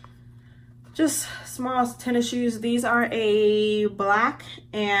 Just small tennis shoes. These are a black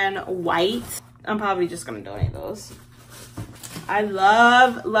and white. I'm probably just gonna donate those. I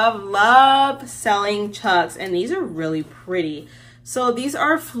love, love, love selling Chucks, and these are really pretty. So these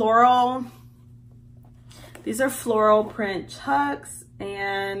are floral print Chucks,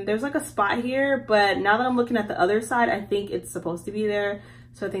 and there's like a spot here, but now that I'm looking at the other side, I think it's supposed to be there.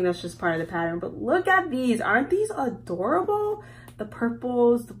 So I think that's just part of the pattern. But look at these. Aren't these adorable? The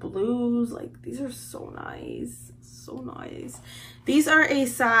purples, the blues, like these are so nice. So nice. These are a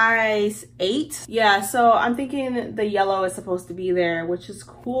size 8. Yeah, so I'm thinking the yellow is supposed to be there, which is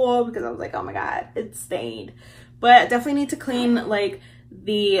cool because I was like, oh my God, it's stained. But definitely need to clean like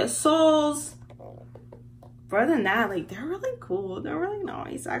the soles. Further than that, like they're really cool. They're really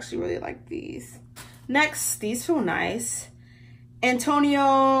nice. I actually really like these. Next, these feel nice.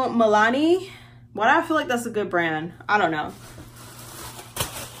 Antonio Milani. Why do I feel like that's a good brand? I don't know.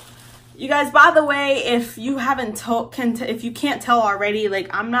 You guys, by the way, if you haven't if you can't tell already, like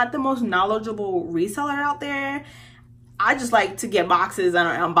I'm not the most knowledgeable reseller out there. I just like to get boxes and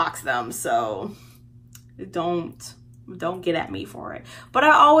unbox them, so don't get at me for it. But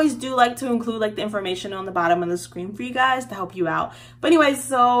I always do like to include like the information on the bottom of the screen for you guys to help you out. But anyway,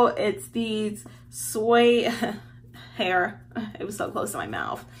 so it's these soy hair. It was so close to my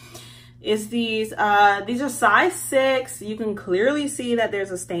mouth. Is these are size 6. You can clearly see that there's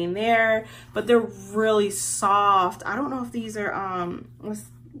a stain there, but they're really soft. I don't know if these are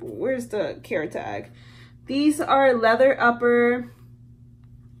where's the care tag? These are leather upper,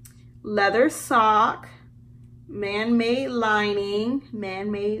 leather sock, man-made lining,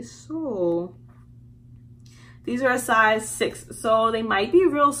 man-made sole. These are a size 6, so they might be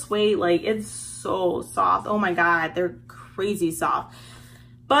real suede. Like it's so soft. Oh my God, they're crazy soft.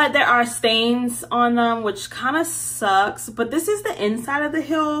 But there are stains on them, which kind of sucks. But this is the inside of the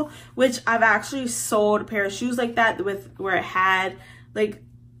heel, which I've actually sold a pair of shoes like that with where it had like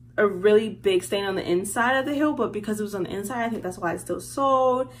a really big stain on the inside of the heel. But because it was on the inside, I think that's why it's still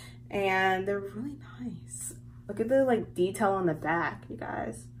sold. And they're really nice. Look at the like detail on the back, you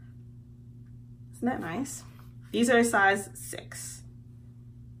guys. Isn't that nice? These are a size 6.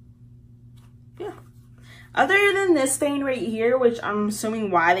 Yeah. Other than this stain right here, which I'm assuming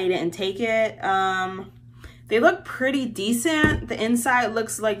why they didn't take it, they look pretty decent. The inside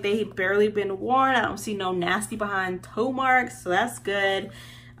looks like they've barely been worn. I don't see no nasty behind toe marks, so that's good.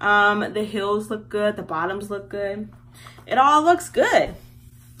 The heels look good. The bottoms look good. It all looks good.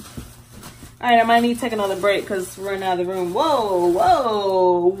 All right, I might need to take another break because we're running out of the room. Whoa,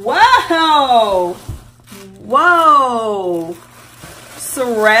 whoa, whoa, whoa. So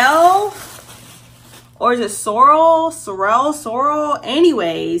Sorrel, or is it Sorrel? Sorrel?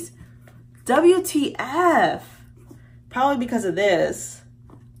 Anyways, WTF. Probably because of this.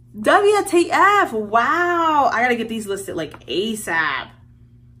 WTF, wow. I gotta get these listed like ASAP.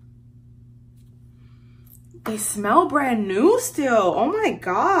 They smell brand new still. Oh my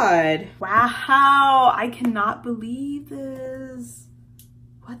God. Wow, I cannot believe this.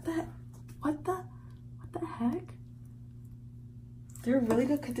 What the heck? They're really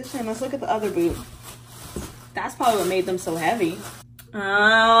good condition. Let's look at the other boot. That's probably what made them so heavy.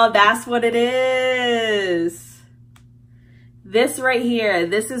 Oh, that's what it is. This right here,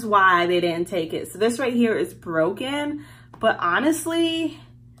 this is why they didn't take it. So this right here is broken, but honestly,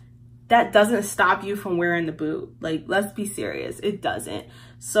 that doesn't stop you from wearing the boot. Like, let's be serious, it doesn't.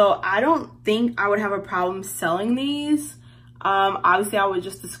 So I don't think I would have a problem selling these. Obviously I would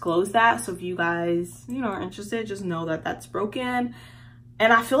just disclose that. So if you guys, you know, are interested, just know that that's broken.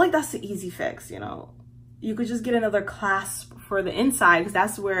 And I feel like that's the easy fix, you know. You could just get another clasp for the inside, because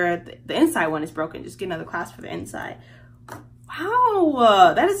that's where the inside one is broken. Just get another clasp for the inside.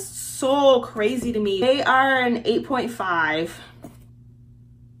 Wow, that is so crazy to me. They are an 8.5.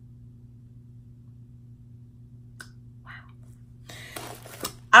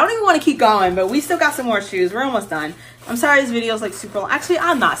 I don't even want to keep going, but we still got some more shoes. We're almost done. I'm sorry this video is like super long. Actually,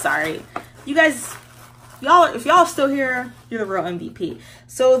 I'm not sorry. You guys, if y'all are still here, you're the real MVP.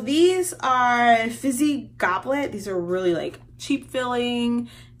 So these are Fizzy Goblet. These are really like cheap filling,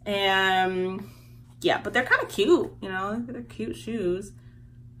 and yeah, but they're kind of cute, you know, they're cute shoes,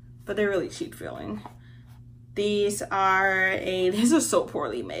 but they're really cheap filling. These are so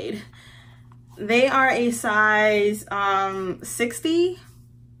poorly made. They are a size 60.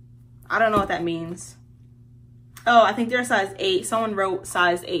 I don't know what that means. Oh, I think they're a size 8. Someone wrote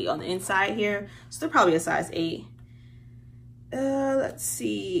size 8 on the inside here, so they're probably a size 8. Let's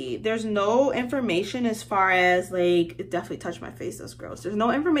see. There's no information as far as like, it definitely touched my face, that's gross. There's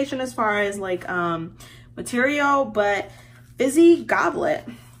no information as far as like material, but Fizzy Goblet.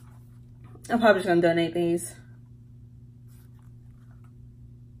 I'm probably just gonna donate these.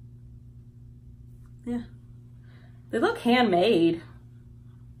 Yeah. They look handmade.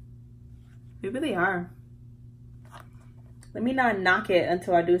 Maybe they are. Let me not knock it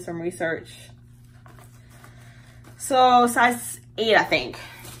until I do some research. So size 8, I think.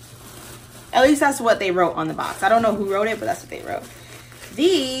 At least that's what they wrote on the box. I don't know who wrote it, but that's what they wrote.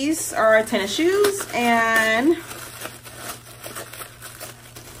 These are tennis shoes, and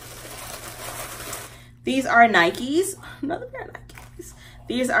these are Nikes. Another pair of Nikes.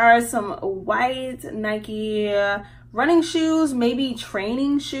 These are some white Nike running shoes, maybe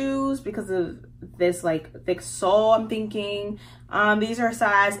training shoes because of this like thick sole, I'm thinking. These are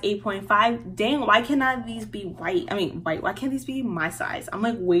size 8.5. Dang, why cannot these be white? I mean, white, why can't these be my size? I'm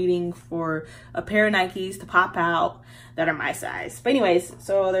like waiting for a pair of Nikes to pop out that are my size. But anyways,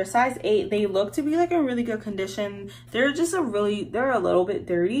 so they're size 8. They look to be like in really good condition. They're just they're a little bit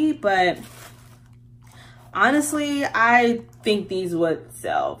dirty, but honestly, I think these would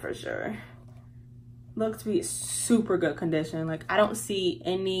sell for sure. Look to be super good condition. Like, I don't see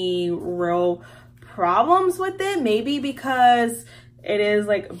any real problems with it. Maybe because it is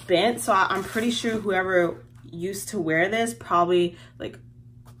like bent, so I'm pretty sure whoever used to wear this probably like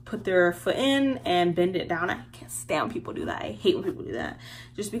put their foot in and bend it down. I can't stand when people do that. I hate when people do that,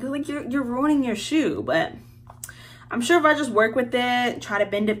 just because like you're ruining your shoe. But I'm sure if I just work with it, try to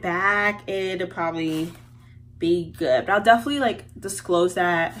bend it back, it'll probably be good. But I'll definitely like disclose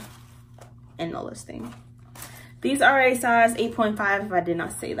that in the listing. These are a size 8.5 if I did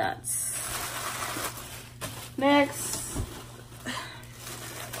not say that. Next.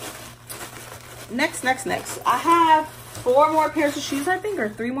 I have 4 more pairs of shoes, I think, or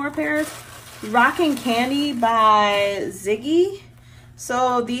 3 more pairs. Rockin' Candy by Ziggy.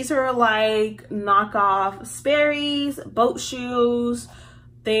 So these are like knockoff Sperry's boat shoes.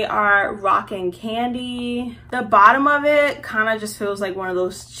 They are Rockin' Candy. The bottom of it kind of just feels like one of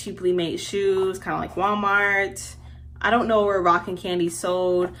those cheaply made shoes, kind of like Walmart. I don't know where Rockin' Candy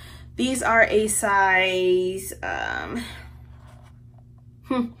sold. These are a size, the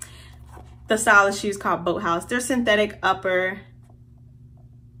style of shoes called Boathouse. They're synthetic upper.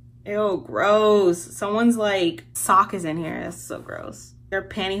 Ew, gross. Someone's like sock is in here. That's so gross. Their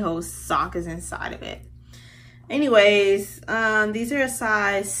pantyhose sock is inside of it. Anyways, these are a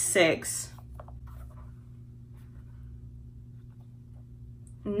size 6.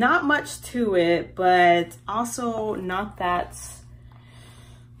 Not much to it, but also not that,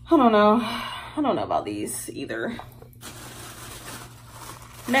 I don't know about these either.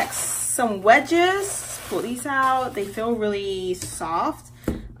 Next, some wedges. pull these out. They feel really soft,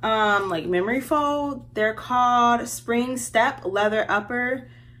 like memory foam. They're called Spring Step Leather Upper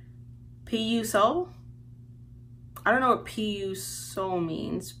PU Sole. I don't know what PU Sole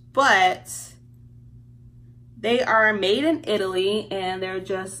means, but they are made in Italy, and they're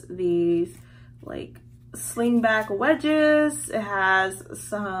just these like sling back wedges. It has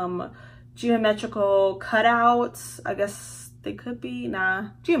some geometrical cutouts. I guess they could be,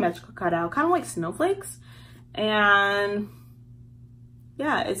 geometrical cutout, kind of like snowflakes. And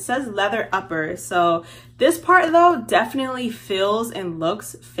yeah, it says leather upper. So this part though definitely feels and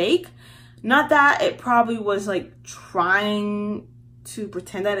looks fake. Not that it probably was like trying to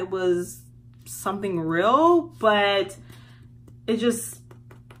pretend that it was something real, but it just,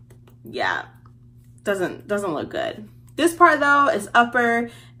 yeah, doesn't look good. This part though is upper,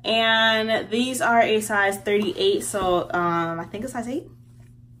 and these are a size 38, so I think a size 8.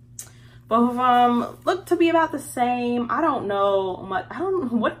 Both of them look to be about the same. I don't know much. I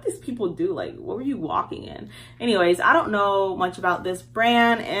don't know what these people do. Like, what were you walking in? Anyways, I don't know much about this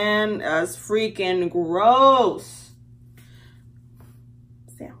brand, and it's freaking gross.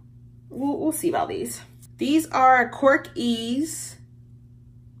 We'll see about these. These are Cork Ease.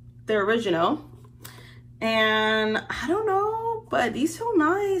 They're original. And I don't know, but these feel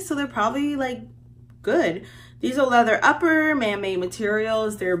nice. So they're probably like good. These are leather upper, man-made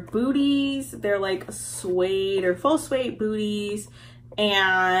materials. They're booties. They're like suede or full suede booties.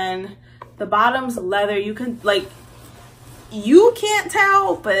 And the bottom's leather. You can like, you can't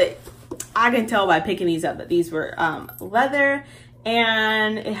tell, but I can tell by picking these up that these were leather.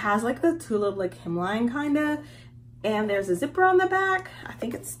 And it has like the tulip like hemline kind of, and there's a zipper on the back. I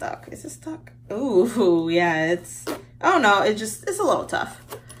think it's stuck. Is it stuck? Ooh, yeah, it's, oh no, it's a little tough.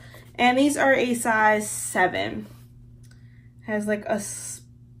 And these are a size 7. Has like a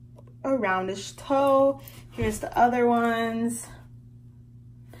roundish toe. Here's the other ones.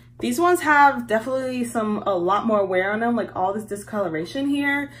 These ones have definitely a lot more wear on them, like all this discoloration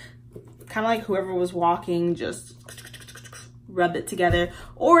here. Kind of like whoever was walking just rub it together,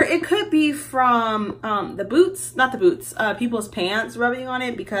 or it could be from the boots, not the boots, people's pants rubbing on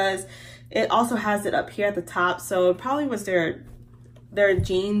it, because it also has it up here at the top, so it probably was their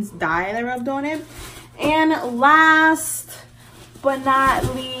jeans dye that rubbed on it. And last but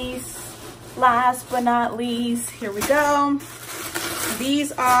not least, here we go.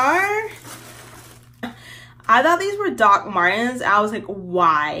 These are, I thought these were Doc Martens. I was like,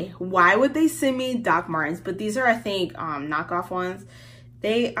 why would they send me Doc Martens? But these are, I think, knockoff ones.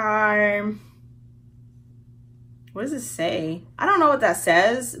 They are, what does it say? I don't know what that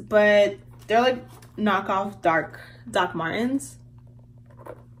says, but they're like knockoff Doc Martens.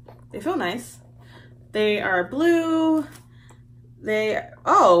 They feel nice. They are blue.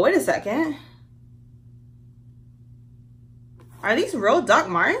 Oh, wait a second. Are these real Doc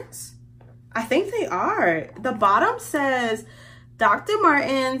Martens? I think they are. The bottom says Dr.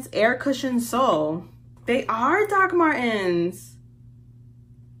 Martens Air Cushion Sole. They are Doc Martens.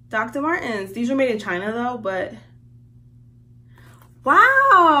 Dr. Martens. These were made in China though, but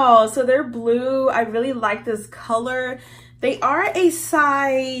wow. So they're blue. I really like this color. They are a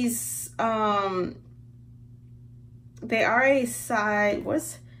size,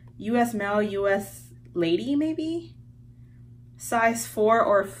 what's US male, US lady maybe? Size 4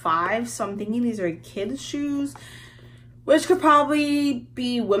 or 5, so I'm thinking these are kids' shoes, which could probably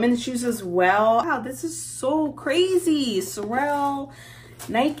be women's shoes as well. Wow, this is so crazy. Sorel,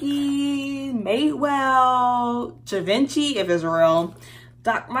 Nike, Madewell, Givenchy, if it's real,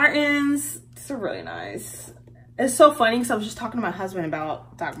 Doc Martens. These are really nice. It's so funny because I was just talking to my husband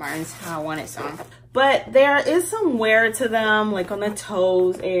about Doc Martens, how I wanted some. But there is some wear to them, like on the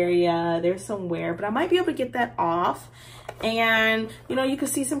toes area. There's some wear, but I might be able to get that off. And, you know, you can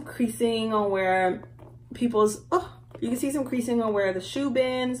see some creasing on where you can see some creasing on where the shoe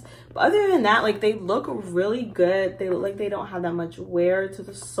bends. But other than that, like, they look really good. They look like they don't have that much wear to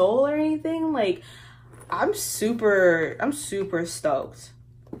the sole or anything. Like, I'm super stoked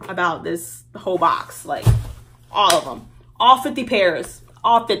about this whole box. Like, all of them. All 50 pairs.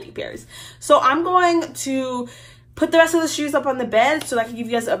 All 50 pairs. So I'm going to put the rest of the shoes up on the bed so I can give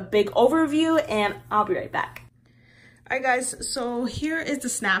you guys a big overview, and I'll be right back. All right, guys, so here is the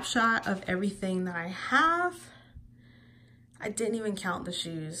snapshot of everything that I have. I didn't even count the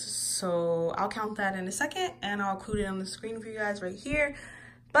shoes, so I'll count that in a second, and I'll include it on the screen for you guys right here.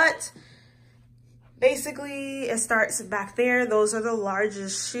 But basically, it starts back there. Those are the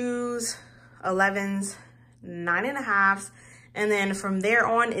largest shoes, 11s, 9.5s, and then from there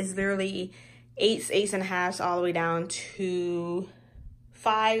on is literally 8s, 8.5s, all the way down to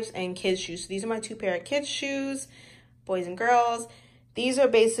 5s and kids shoes. So these are my 2 pair of kids shoes, boys and girls. These are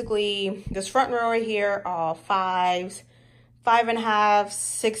basically, this front row right here, all 5s, 5.5,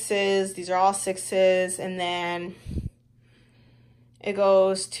 6s. These are all 6s. And then it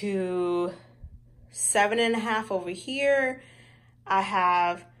goes to 7.5 over here. I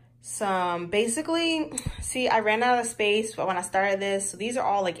have some, basically, see, I ran out of space when I started this. So these are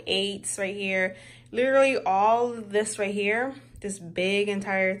all like 8s right here. Literally all of this right here, this big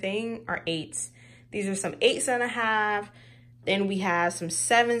entire thing are 8s. These are some 8.5. Then we have some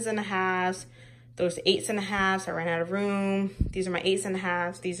 7.5. Those 8.5. I ran out of room. These are my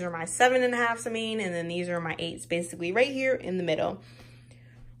 8.5. These are my 7.5, I mean, and then these are my 8s, basically right here in the middle.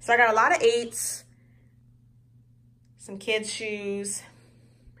 So I got a lot of 8s, some kids' shoes,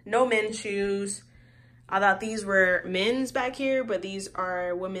 no men's shoes. I thought these were men's back here, but these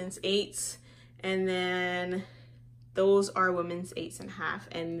are women's 8s. And then those are women's 8.5,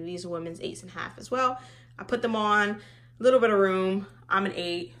 and these are women's 8.5 as well. I put them on, a little bit of room. I'm an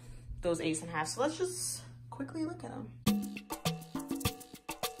 8, those 8.5. So let's just quickly look at them.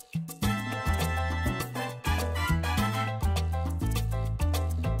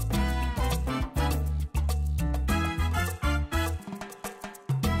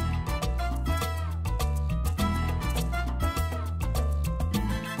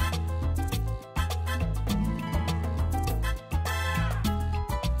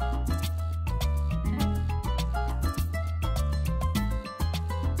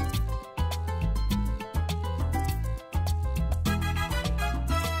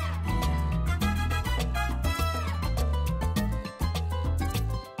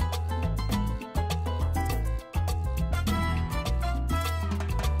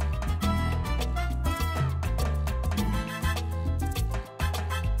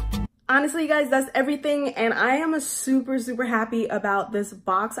 Honestly, you guys, that's everything, and I am super happy about this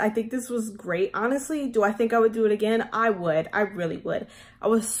box. I think this was great. Honestly, do I think I would do it again? I would. I really would. I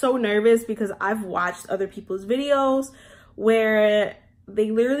was so nervous because I've watched other people's videos where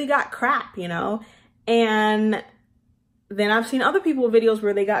they literally got crap, you know? And then I've seen other people's videos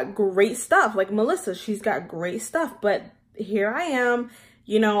where they got great stuff, like Melissa, she's got great stuff. But here I am,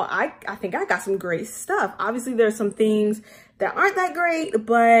 you know, I think I got some great stuff. Obviously, there's some things that aren't that great,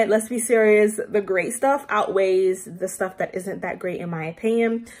 but let's be serious, the great stuff outweighs the stuff that isn't that great in my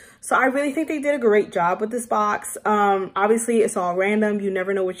opinion. So I really think they did a great job with this box. Obviously it's all random, you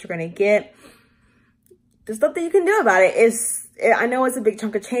never know what you're gonna get. There's nothing you can do about it. I know it's a big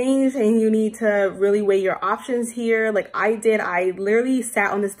chunk of change and you need to really weigh your options here. Like I did, I literally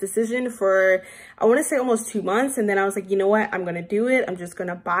sat on this decision for, I want to say almost 2 months. And then I was like, you know what? I'm going to do it. I'm just going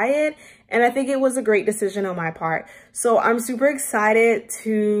to buy it. And I think it was a great decision on my part. So I'm super excited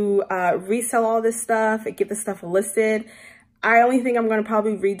to resell all this stuff and get this stuff listed. I only think I'm going to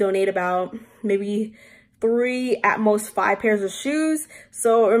probably redonate about maybe 3, at most 5 pairs of shoes.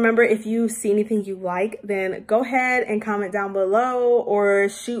 So remember, if you see anything you like, then go ahead and comment down below or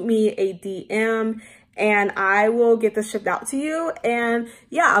shoot me a DM and I will get this shipped out to you. And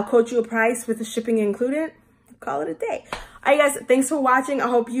yeah, I'll quote you a price with the shipping included. Call it a day. All right, guys, thanks for watching. I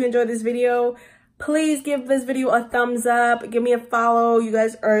hope you enjoyed this video. Please give this video a thumbs up. Give me a follow. You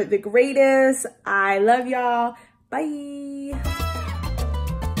guys are the greatest. I love y'all. Bye.